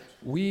so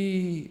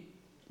we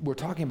were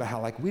talking about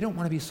how, like, we don't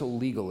want to be so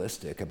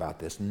legalistic about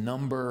this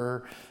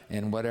number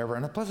and whatever.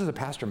 And plus, as a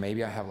pastor,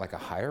 maybe I have like a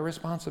higher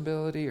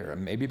responsibility, or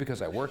maybe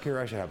because I work here,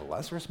 I should have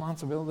less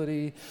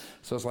responsibility.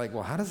 So it's like,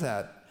 well, how does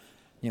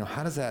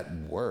that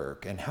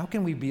work? And how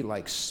can we be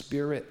like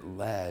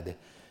spirit-led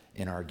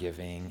in our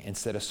giving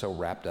instead of so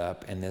wrapped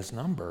up in this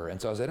number?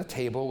 And so I was at a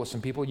table with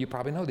some people, you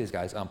probably know these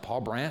guys.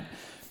 Paul Brandt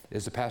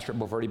is the pastor at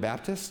Bulverde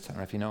Baptist. I don't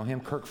know if you know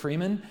him. Kirk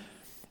Freeman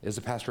is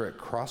the pastor at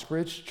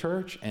Crossbridge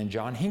Church, and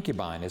John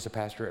Hinkebine is the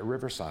pastor at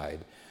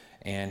Riverside.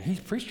 And he's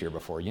preached here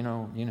before. You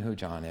know who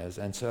John is.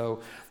 And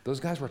so those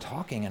guys were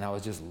talking, and I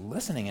was just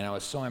listening, and I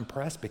was so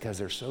impressed because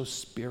they're so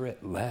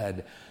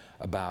spirit-led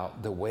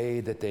about the way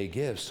that they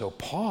give. So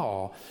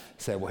Paul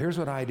said, well, here's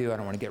what I do. I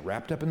don't want to get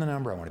wrapped up in the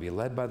number. I want to be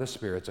led by the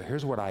Spirit. So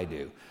here's what I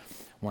do.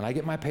 When I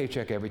get my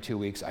paycheck every 2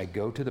 weeks, I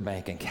go to the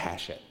bank and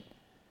cash it.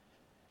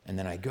 And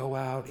then I go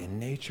out in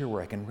nature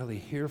where I can really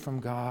hear from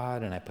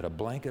God, and I put a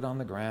blanket on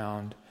the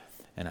ground,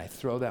 and I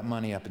throw that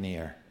money up in the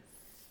air.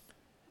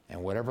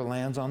 And whatever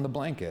lands on the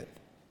blanket,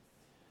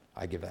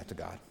 I give that to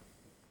God.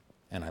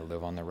 And I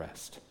live on the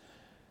rest.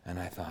 And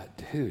I thought,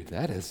 dude,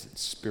 that is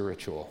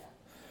spiritual,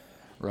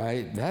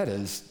 right? That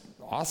is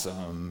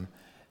awesome.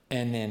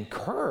 And then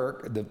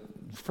Kirk, the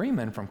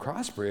Freeman from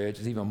Crossbridge,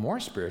 is even more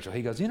spiritual.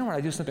 He goes, you know what,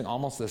 I do something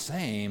almost the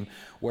same.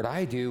 What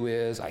I do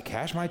is I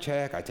cash my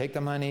check, I take the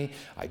money,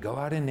 I go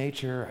out in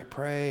nature, I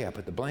pray, I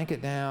put the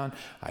blanket down,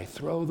 I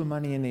throw the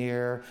money in the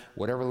air.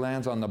 Whatever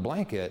lands on the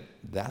blanket,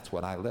 that's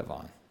what I live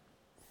on.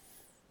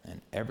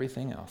 And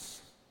everything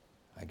else,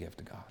 I give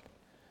to God.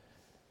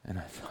 And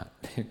I thought,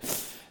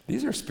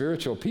 these are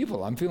spiritual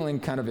people. I'm feeling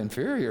kind of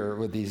inferior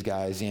with these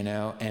guys, you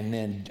know. And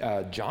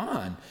then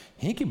John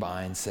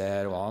Hinkebine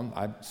said, well,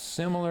 I'm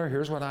similar.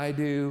 Here's what I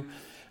do.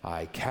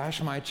 I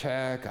cash my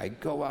check, I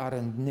go out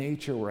in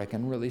nature where I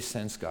can really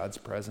sense God's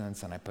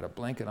presence, and I put a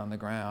blanket on the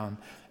ground,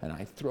 and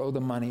I throw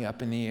the money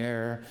up in the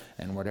air,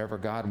 and whatever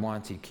God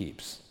wants, he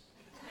keeps.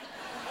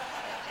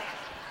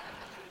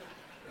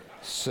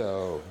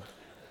 So,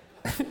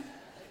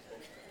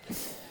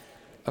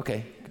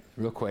 okay,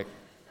 real quick.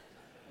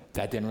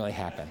 That didn't really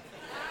happen.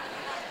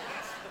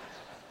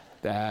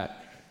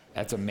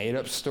 That's a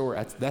made-up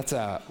story. That's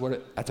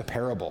a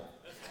parable.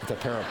 It's a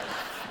parable.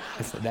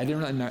 That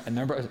didn't really,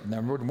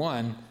 number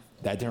one,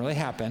 that didn't really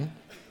happen.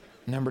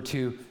 Number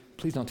two,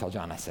 please don't tell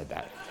John I said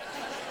that.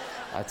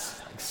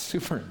 That's like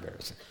super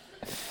embarrassing.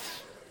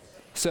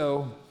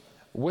 So,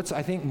 what's,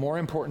 I think, more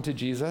important to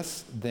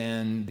Jesus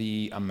than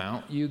the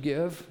amount you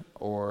give,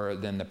 or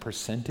than the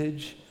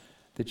percentage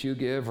that you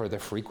give, or the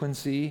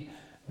frequency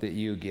that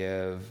you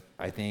give,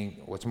 I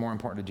think what's more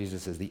important to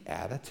Jesus is the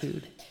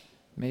attitude,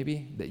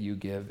 maybe, that you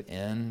give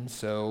in.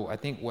 So I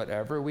think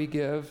whatever we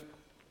give,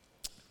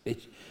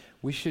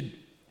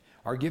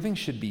 our giving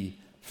should be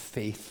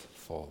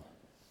faithful.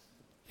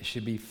 It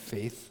should be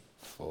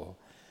faithful.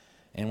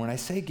 And when I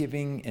say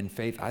giving in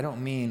faith, I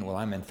don't mean, well,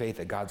 I'm in faith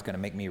that God's going to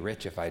make me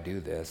rich if I do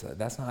this.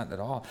 That's not at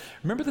all.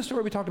 Remember the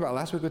story we talked about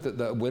last week with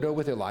the widow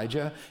with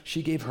Elijah?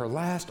 She gave her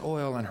last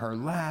oil and her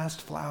last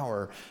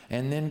flour,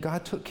 and then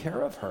God took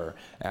care of her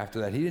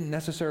after that. He didn't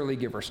necessarily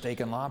give her steak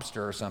and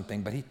lobster or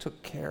something, but he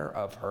took care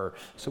of her.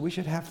 So we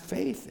should have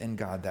faith in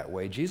God that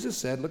way. Jesus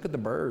said, look at the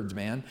birds,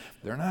 man.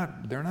 They're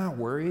not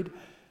worried.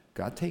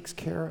 God takes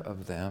care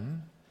of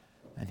them.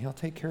 And he'll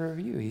take care of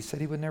you. He said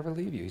he would never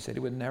leave you. He said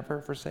he would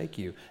never forsake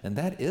you. And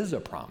that is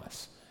a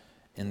promise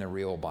in the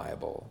real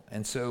Bible.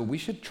 And so we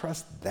should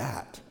trust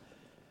that.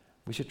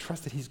 We should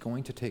trust that he's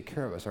going to take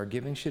care of us. Our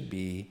giving should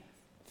be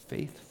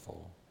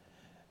faithful.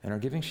 And our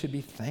giving should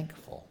be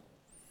thankful.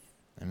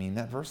 I mean,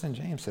 that verse in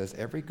James says,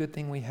 every good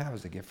thing we have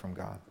is a gift from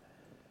God.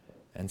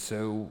 And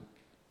so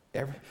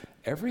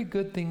every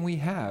good thing we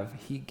have,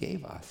 he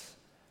gave us.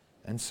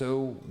 And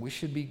so we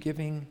should be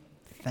giving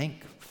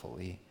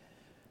thankfully.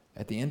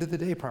 At the end of the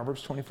day,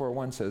 Proverbs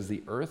 24:1 says,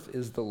 the earth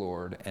is the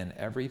Lord and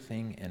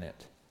everything in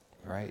it,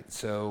 right?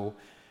 So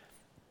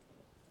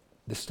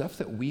the stuff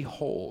that we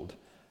hold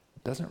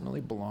doesn't really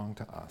belong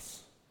to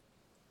us,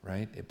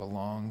 right? It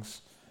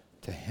belongs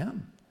to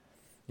him.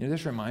 You know,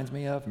 this reminds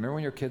me of, remember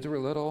when your kids were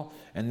little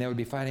and they would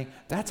be fighting,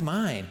 that's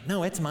mine,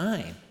 no, it's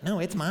mine, no,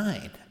 it's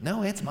mine,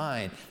 no, it's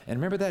mine. And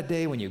remember that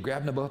day when you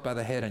grabbed them both by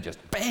the head and just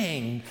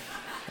bang,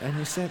 and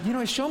you said, you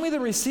know, show me the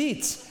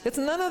receipts. It's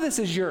none of this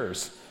is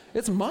yours.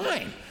 It's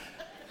mine.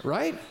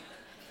 Right?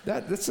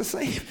 That's the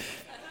same.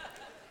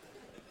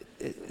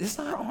 It's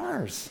not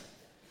ours.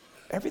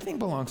 Everything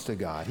belongs to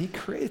God. He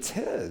creates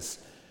his.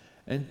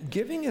 And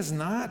giving is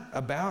not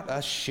about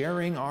us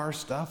sharing our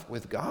stuff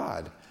with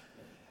God.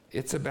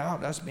 It's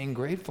about us being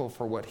grateful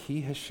for what he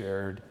has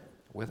shared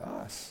with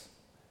us.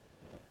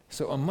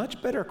 So a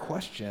much better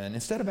question,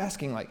 instead of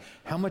asking like,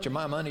 how much of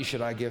my money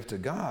should I give to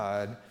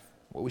God?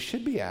 What we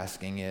should be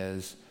asking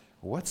is,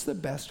 what's the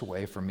best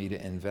way for me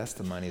to invest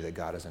the money that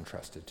God has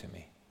entrusted to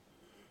me?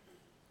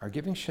 Our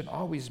giving should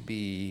always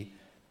be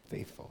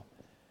faithful,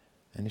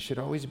 and it should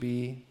always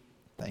be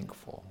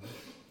thankful,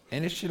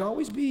 and it should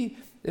always be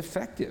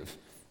effective.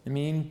 I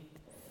mean,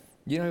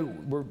 you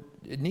know,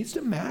 it needs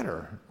to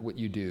matter what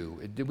you do.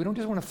 We don't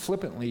just want to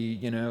flippantly,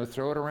 you know,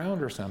 throw it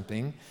around or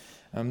something.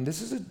 We're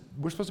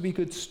supposed to be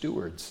good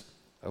stewards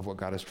of what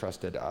God has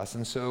trusted us,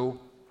 and so,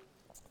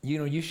 you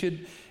know, you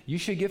should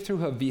give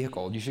through a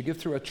vehicle. You should give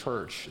through a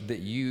church that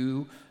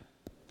you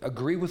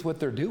agree with what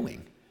they're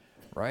doing.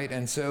 Right?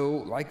 And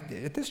so, like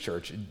at this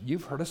church,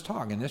 you've heard us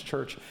talk. In this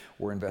church,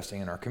 we're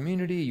investing in our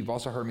community. You've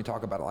also heard me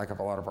talk about like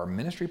a lot of our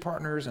ministry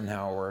partners and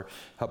how we're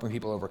helping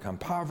people overcome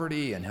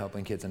poverty and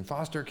helping kids in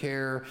foster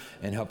care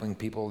and helping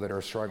people that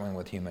are struggling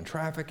with human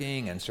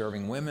trafficking and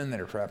serving women that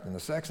are trapped in the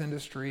sex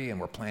industry, and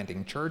we're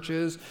planting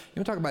churches.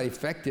 You talk about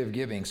effective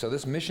giving. So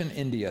this Mission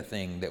India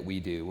thing that we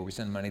do, where we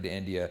send money to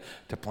India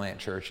to plant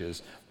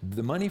churches,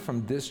 the money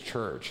from this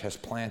church has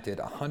planted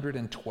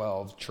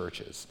 112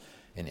 churches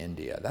in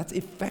India. That's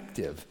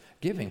effective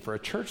giving. For a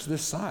church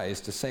this size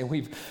to say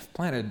we've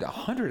planted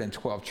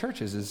 112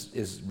 churches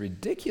is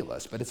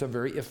ridiculous, but it's a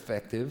very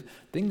effective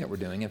thing that we're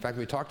doing. In fact,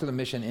 we talked to the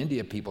Mission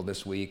India people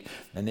this week,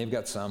 and they've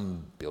got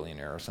some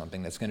billionaire or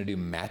something that's going to do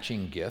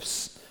matching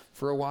gifts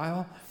for a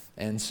while.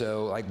 And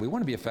so, like, we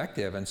want to be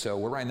effective, and so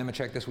we're writing them a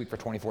check this week for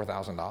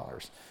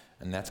 $24,000,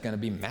 and that's going to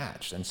be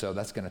matched, and so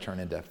that's going to turn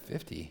into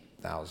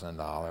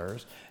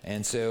 $50,000.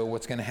 And so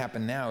what's going to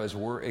happen now is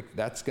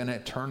that's going to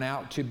turn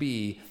out to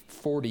be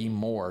 40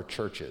 more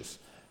churches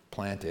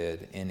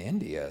planted in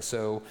India.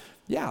 So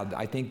yeah,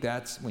 I think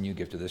that's when you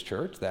give to this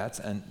church,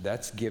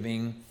 that's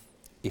giving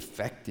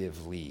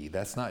effectively.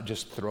 That's not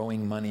just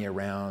throwing money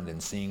around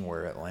and seeing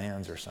where it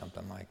lands or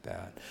something like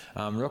that.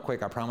 Real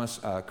quick, I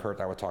promised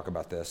Kurt I would talk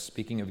about this.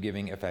 Speaking of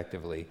giving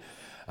effectively,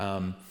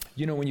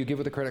 you know, when you give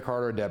with a credit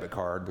card or a debit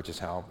card, which is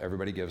how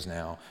everybody gives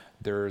now,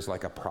 there's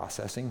like a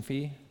processing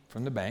fee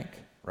from the bank,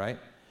 right?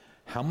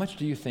 How much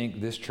do you think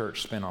this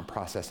church spent on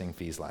processing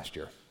fees last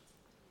year?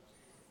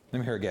 Let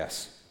me hear a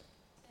guess.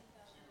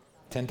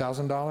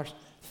 $10,000?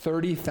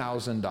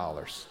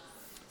 $30,000.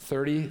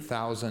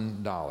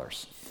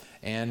 $30,000.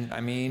 And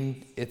I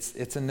mean,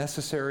 it's a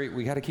necessary,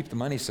 we got to keep the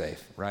money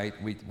safe, right?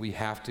 We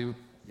have to,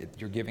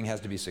 your giving has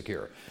to be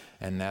secure.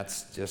 And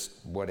that's just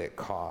what it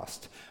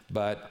cost.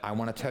 But I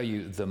want to tell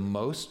you, the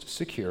most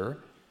secure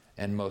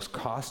and most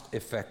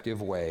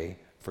cost-effective way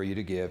for you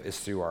to give is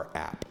through our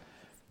app,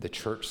 the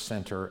Church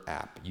Center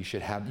app. You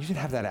should have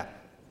that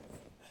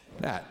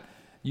app.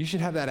 You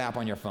should have that app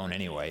on your phone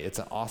anyway. It's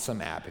an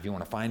awesome app. If you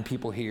want to find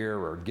people here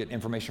or get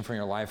information from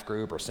your life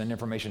group or send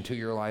information to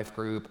your life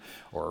group,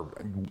 or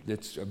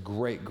it's a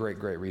great, great,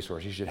 great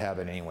resource. You should have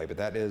it anyway. But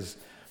that is,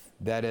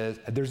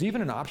 there's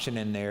even an option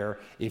in there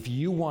if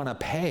you want to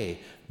pay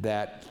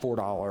that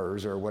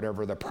 $4 or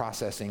whatever the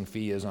processing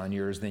fee is on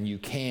yours, then you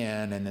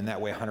can, and then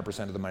that way 100%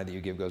 of the money that you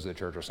give goes to the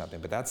church or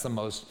something. But that's the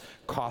most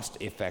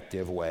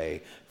cost-effective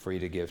way for you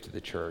to give to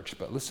the church.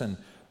 But listen,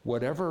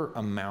 whatever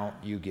amount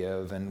you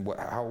give and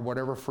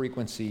whatever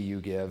frequency you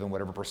give and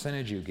whatever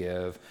percentage you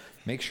give,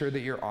 make sure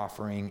that your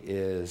offering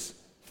is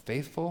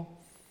faithful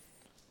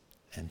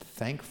and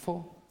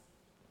thankful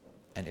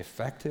and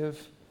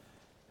effective.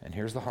 And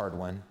here's the hard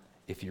one.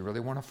 If you really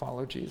want to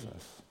follow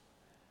Jesus,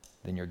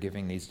 then your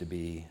giving needs to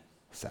be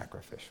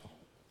sacrificial.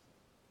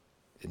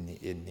 It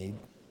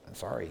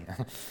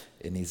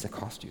needs to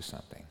cost you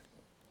something.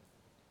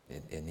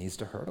 It needs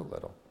to hurt a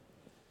little.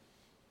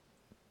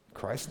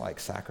 Christ-like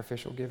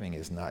sacrificial giving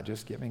is not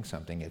just giving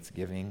something, it's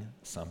giving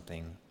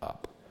something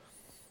up.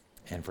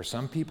 And for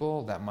some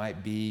people, that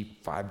might be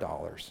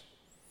 $5,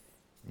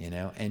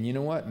 And you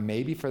know what?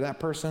 Maybe for that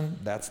person,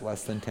 that's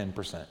less than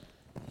 10%.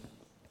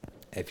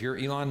 If you're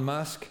Elon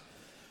Musk,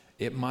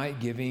 it might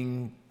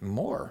giving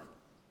more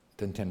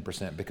than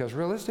 10%, because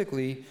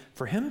realistically,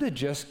 for him to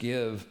just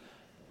give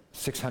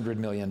 $600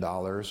 million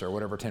or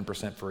whatever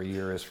 10% for a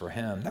year is for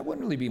him, that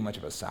wouldn't really be much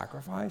of a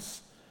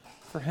sacrifice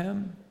for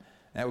him.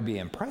 That would be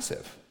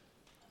impressive,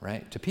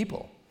 right, to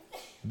people.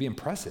 It'd be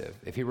impressive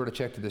if he were to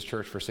check to this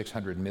church for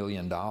 $600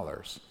 million.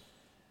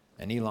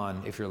 And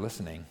Elon, if you're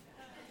listening,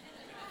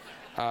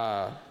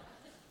 but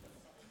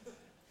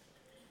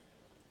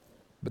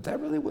that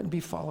really wouldn't be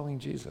following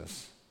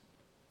Jesus,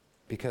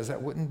 because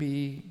that wouldn't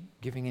be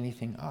giving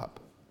anything up.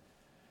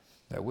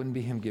 That wouldn't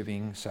be him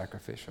giving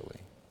sacrificially.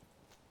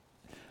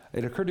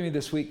 It occurred to me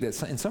this week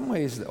that in some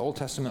ways the Old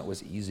Testament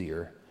was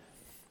easier,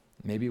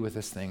 maybe with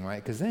this thing,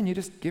 right? Because then you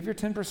just give your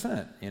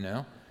 10%,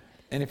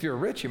 And if you're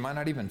rich, you might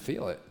not even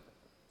feel it.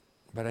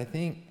 But I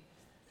think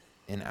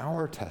in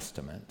our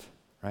testament,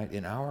 right,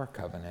 in our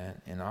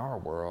covenant, in our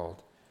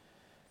world,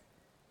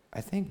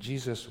 I think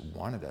Jesus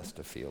wanted us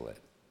to feel it.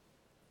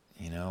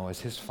 As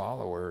his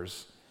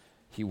followers,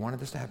 he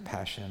wanted us to have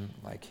passion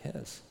like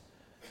his.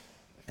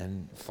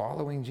 And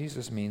following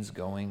Jesus means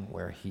going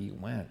where he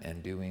went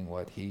and doing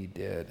what he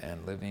did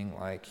and living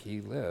like he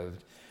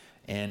lived.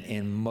 And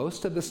in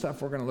most of the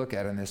stuff we're going to look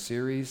at in this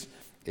series,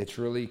 it's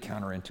really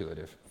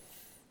counterintuitive.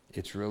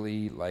 It's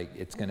really like,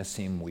 it's going to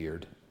seem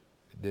weird.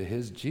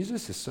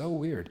 Jesus is so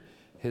weird.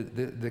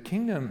 His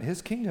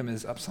kingdom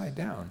is upside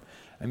down.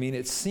 I mean,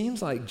 it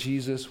seems like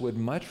Jesus would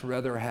much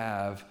rather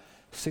have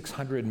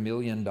 $600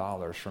 million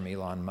from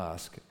Elon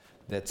Musk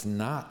that's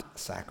not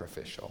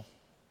sacrificial,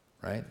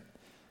 right?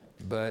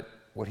 But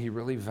what he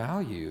really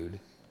valued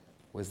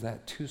was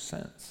that 2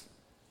 cents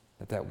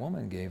that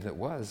woman gave that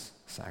was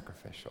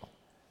sacrificial.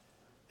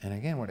 And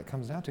again, what it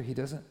comes down to, he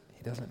doesn't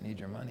need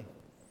your money.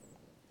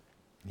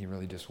 He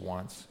really just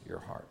wants your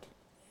heart.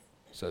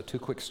 So 2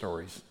 quick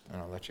stories,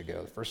 and I'll let you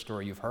go. The first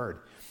story you've heard.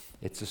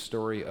 It's the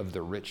story of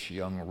the rich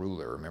young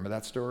ruler. Remember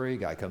that story?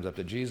 Guy comes up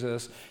to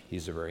Jesus.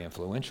 He's a very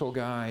influential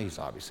guy. He's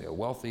obviously a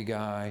wealthy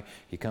guy.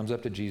 He comes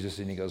up to Jesus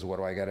and he goes, "What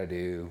do I got to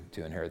do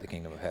to inherit the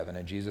kingdom of heaven?"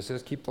 And Jesus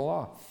says, "Keep the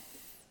law.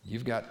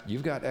 You've got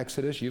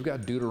Exodus. You've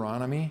got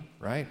Deuteronomy,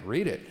 right?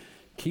 Read it.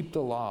 Keep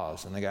the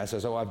laws." And the guy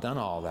says, "Oh, I've done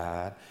all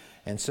that."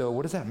 And so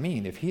what does that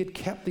mean? If he had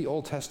kept the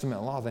Old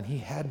Testament law, then he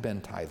had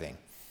been tithing,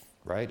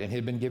 right? And he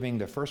had been giving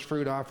the first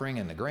fruit offering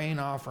and the grain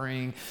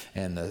offering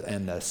and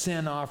the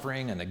sin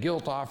offering and the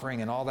guilt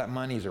offering and all that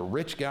money. He's a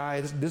rich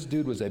guy. This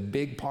dude was a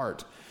big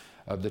part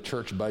of the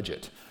church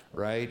budget,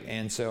 right?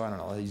 And so, I don't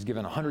know, he's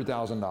given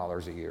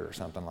 $100,000 a year or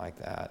something like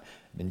that.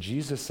 And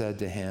Jesus said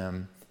to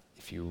him,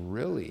 "If you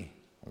really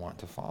want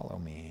to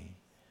follow me,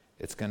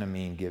 it's going to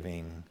mean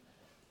giving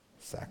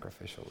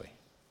sacrificially,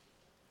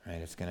 right?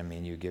 It's going to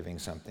mean you giving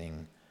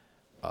something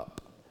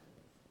up."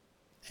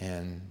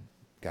 And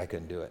guy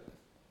couldn't do it.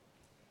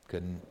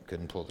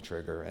 Couldn't pull the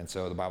trigger. And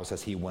so the Bible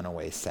says he went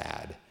away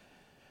sad.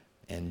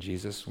 And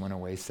Jesus went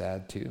away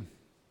sad too.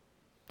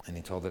 And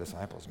he told the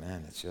disciples,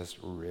 "Man, it's just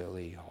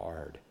really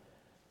hard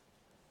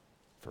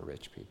for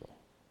rich people."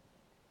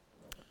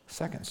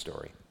 Second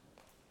story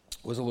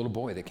was a little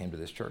boy that came to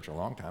this church a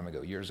long time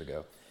ago, years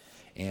ago.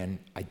 And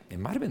it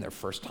might have been their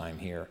first time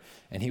here.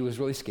 And he was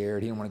really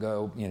scared. He didn't want to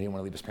go, he didn't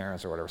want to leave his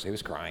parents or whatever. So he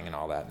was crying and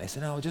all that. And they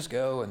said, "No, just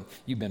go." And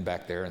you've been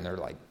back there and they're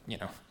like,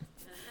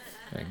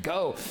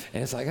 go.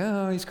 And it's like,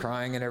 oh, he's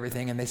crying and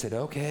everything. And they said,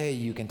 "Okay,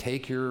 you can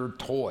take your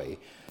toy."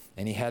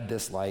 And he had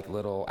this like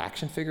little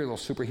action figure, little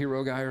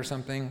superhero guy or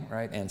something,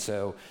 right? And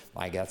so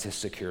like that's his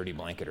security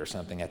blanket or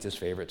something. That's his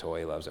favorite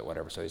toy. He loves it,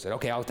 whatever. So he said,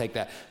 okay, I'll take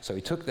that. So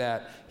he took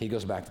that. He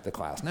goes back to the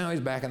class. Now he's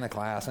back in the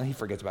class and he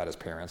forgets about his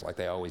parents like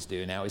they always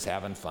do. Now he's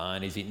having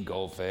fun. He's eating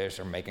goldfish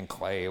or making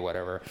clay or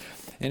whatever.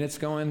 And it's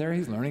going there.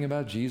 He's learning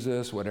about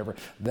Jesus, whatever.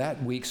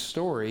 That week's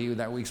story,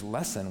 that week's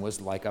lesson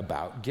was like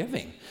about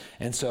giving.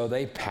 And so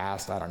they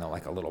passed, I don't know,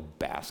 like a little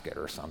basket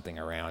or something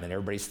around, and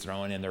everybody's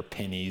throwing in their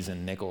pennies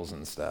and nickels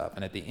and stuff.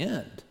 And at the end,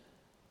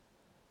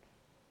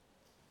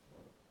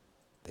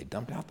 they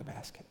dumped out the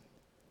basket.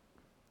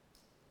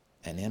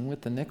 And in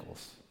with the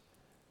nickels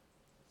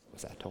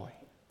was that toy.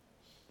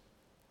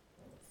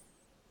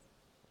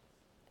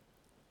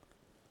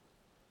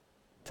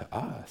 To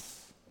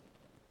us,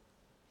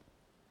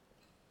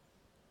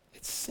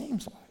 it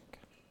seems like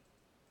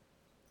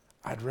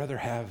I'd rather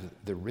have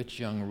the rich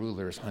young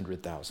ruler's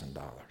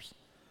 $100,000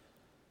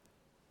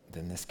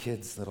 than this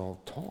kid's little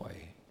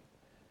toy.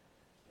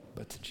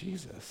 But to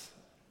Jesus,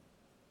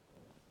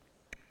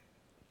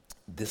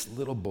 this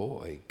little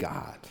boy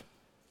got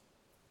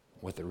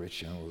what the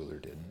rich young ruler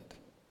didn't,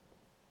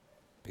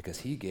 because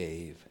he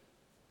gave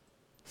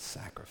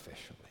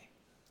sacrificially.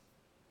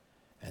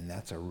 And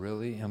that's a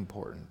really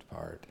important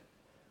part,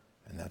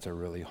 and that's a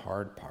really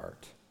hard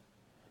part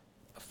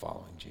of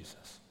following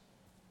Jesus.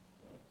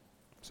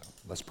 So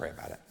let's pray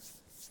about it.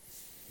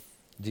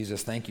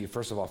 Jesus, thank you,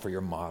 first of all, for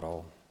your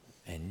model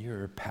and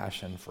your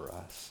passion for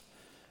us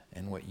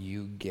and what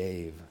you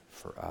gave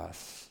for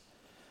us.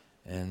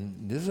 And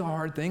this is a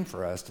hard thing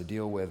for us to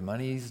deal with.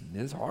 Money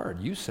is hard.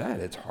 You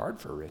said it's hard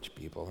for rich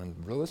people, and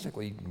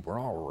realistically, we're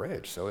all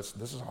rich, so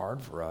this is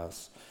hard for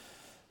us.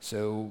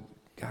 So,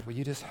 God, will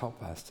you just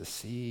help us to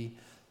see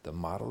the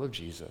model of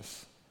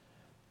Jesus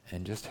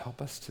and just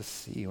help us to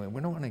see.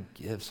 We don't want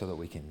to give so that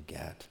we can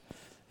get,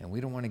 and we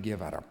don't want to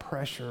give out of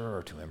pressure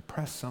or to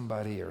impress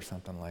somebody or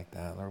something like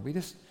that. Lord,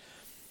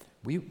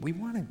 we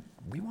want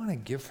to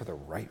give for the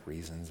right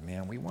reasons,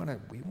 man. We want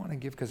to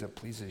give because it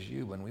pleases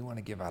you, and we want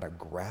to give out of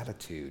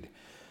gratitude,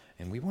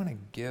 and we want to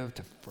give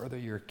to further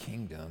your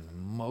kingdom.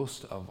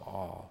 Most of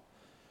all,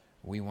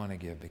 we want to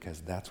give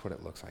because that's what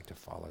it looks like to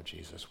follow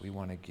Jesus. We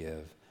want to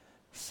give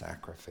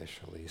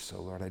sacrificially.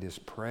 So Lord, I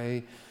just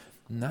pray,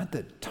 not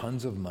that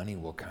tons of money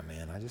will come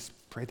in. I just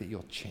pray that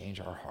you'll change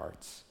our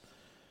hearts.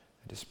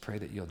 I just pray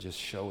that you'll just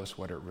show us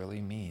what it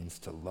really means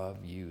to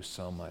love you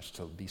so much,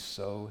 to be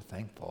so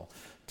thankful,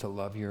 to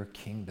love your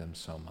kingdom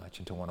so much,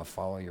 and to want to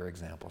follow your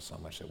example so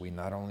much that we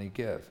not only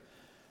give,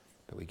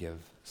 but we give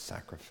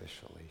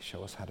sacrificially.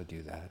 Show us how to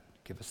do that.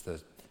 Give us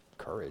the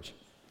courage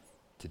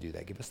to do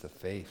that. Give us the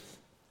faith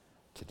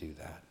to do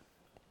that.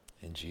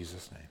 In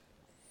Jesus'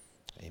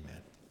 name,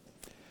 amen.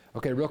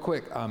 Okay, real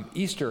quick,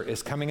 Easter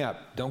is coming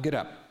up. Don't get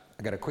up.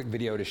 I got a quick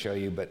video to show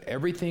you, but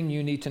everything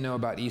you need to know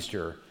about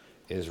Easter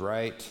is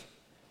right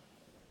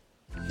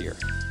here.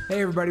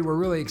 Hey everybody, we're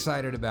really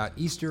excited about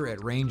Easter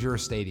at Ranger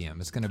Stadium.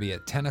 It's going to be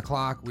at 10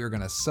 o'clock. We're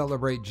going to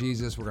celebrate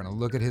Jesus. We're going to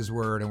look at his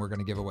word, and we're going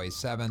to give away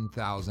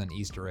 7,000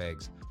 Easter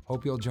eggs.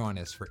 Hope you'll join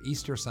us for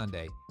Easter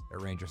Sunday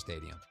at Ranger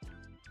Stadium.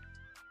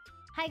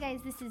 Hi guys,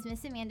 this is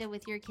Miss Amanda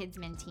with your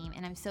Kidsmen team,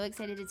 and I'm so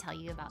excited to tell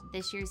you about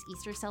this year's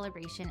Easter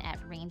celebration at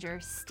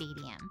Ranger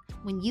Stadium.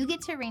 When you get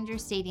to Ranger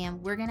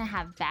Stadium, we're going to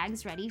have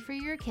bags ready for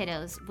your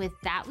kiddos with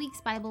that week's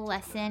Bible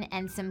lesson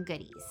and some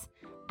goodies.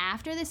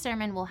 After the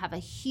sermon, we'll have a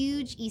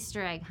huge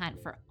Easter egg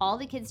hunt for all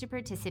the kids to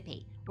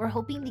participate. We're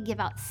hoping to give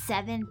out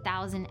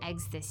 7,000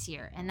 eggs this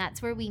year, and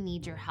that's where we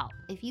need your help.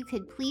 If you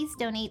could please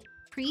donate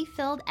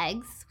pre-filled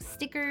eggs,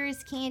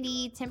 stickers,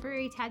 candy,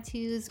 temporary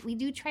tattoos. We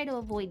do try to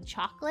avoid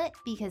chocolate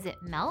because it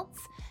melts.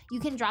 You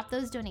can drop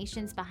those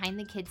donations behind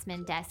the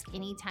Kidsmen desk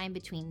anytime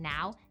between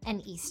now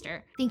and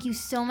Easter. Thank you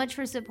so much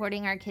for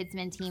supporting our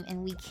Kidsmen team,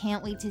 and we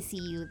can't wait to see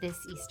you this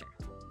Easter.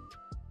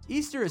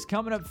 Easter is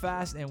coming up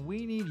fast, and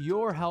we need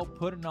your help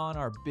putting on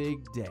our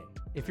big day.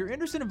 If you're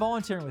interested in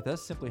volunteering with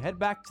us, simply head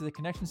back to the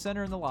Connection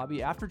Center in the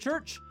lobby after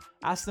church,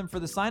 ask them for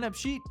the sign-up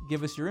sheet,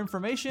 give us your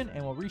information,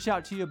 and we'll reach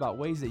out to you about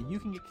ways that you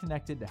can get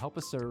connected to help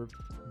us serve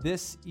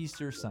this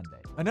Easter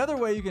Sunday. Another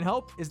way you can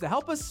help is to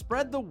help us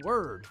spread the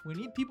word. We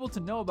need people to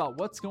know about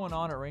what's going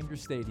on at Ranger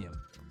Stadium.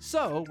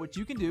 So what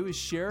you can do is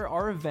share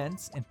our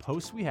events and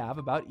posts we have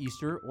about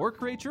Easter, or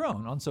create your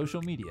own on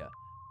social media.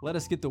 Let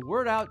us get the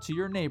word out to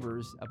your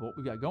neighbors about what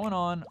we got going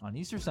on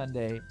Easter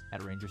Sunday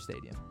at Ranger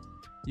Stadium.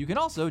 You can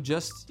also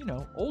just,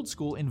 old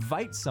school,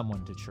 invite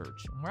someone to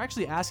church. And we're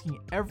actually asking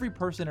every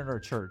person at our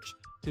church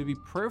to be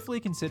prayerfully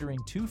considering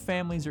 2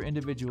 families or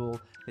individual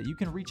that you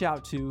can reach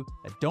out to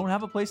that don't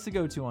have a place to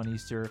go to on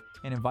Easter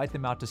and invite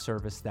them out to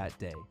service that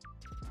day.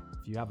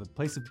 If you have a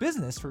place of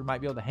business where you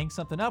might be able to hang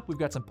something up, we've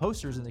got some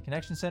posters in the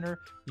Connection Center.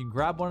 You can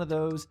grab one of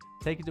those,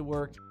 take it to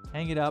work,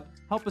 hang it up,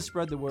 help us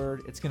spread the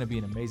word. It's going to be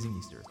an amazing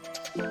Easter.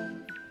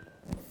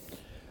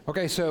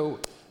 Okay, so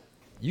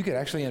you could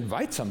actually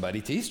invite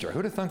somebody to Easter.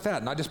 Who'd have thunk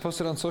that? Not just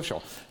post it on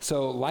social.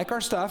 So like our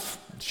stuff,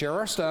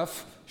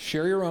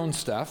 share your own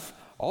stuff.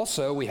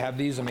 Also, we have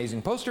these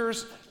amazing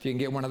posters. If you can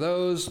get one of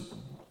those,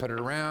 put it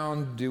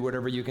around, do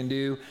whatever you can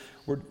do.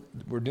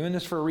 We're doing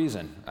this for a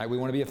reason. We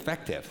want to be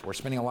effective. We're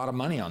spending a lot of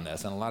money on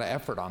this and a lot of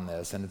effort on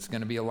this, and it's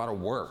going to be a lot of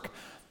work.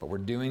 But we're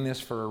doing this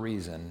for a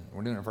reason.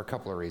 We're doing it for a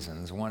couple of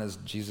reasons. One is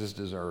Jesus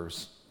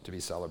deserves to be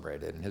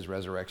celebrated, and his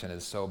resurrection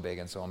is so big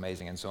and so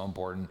amazing and so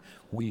important.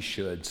 We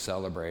should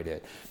celebrate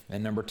it.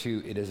 And number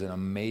two, it is an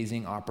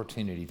amazing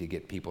opportunity to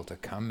get people to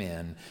come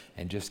in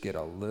and just get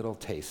a little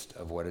taste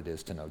of what it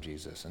is to know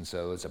Jesus. And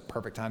so it's a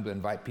perfect time to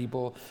invite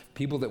people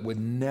that would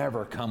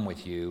never come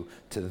with you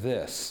to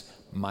this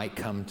might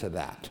come to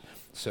that.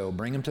 So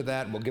bring them to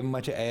that. We'll give them a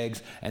bunch of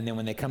eggs. And then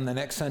when they come the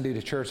next Sunday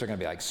to church, they're going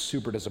to be like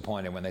super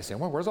disappointed when they say,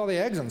 well, where's all the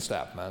eggs and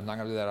stuff? I'm not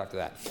going to do that after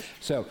that.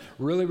 So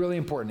really, really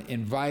important.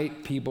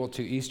 Invite people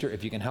to Easter.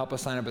 If you can help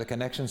us sign up at the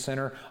Connection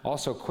Center.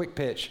 Also, quick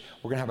pitch.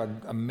 We're going to have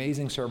an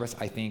amazing service,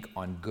 I think,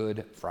 on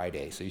Good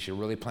Friday. So you should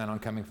really plan on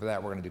coming for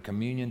that. We're going to do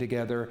communion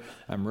together.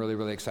 I'm really,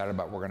 really excited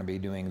about what we're going to be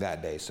doing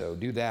that day. So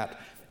do that.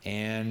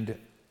 And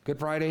Good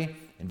Friday,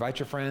 invite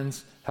your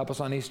friends. Help us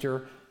on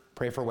Easter.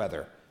 Pray for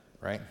weather,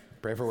 right?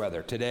 Pray for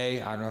weather. Today,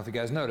 I don't know if you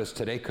guys noticed,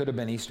 today could have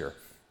been Easter.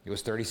 It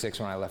was 36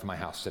 when I left my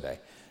house today.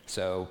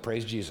 So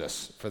praise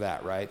Jesus for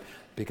that, right?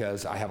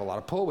 Because I have a lot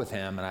of pull with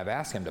him, and I've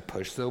asked him to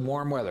push the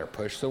warm weather.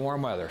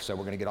 So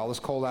we're going to get all this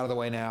cold out of the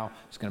way now.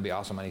 It's going to be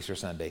awesome on Easter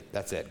Sunday.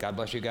 That's it. God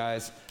bless you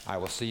guys. I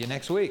will see you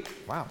next week.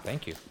 Wow,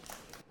 thank you.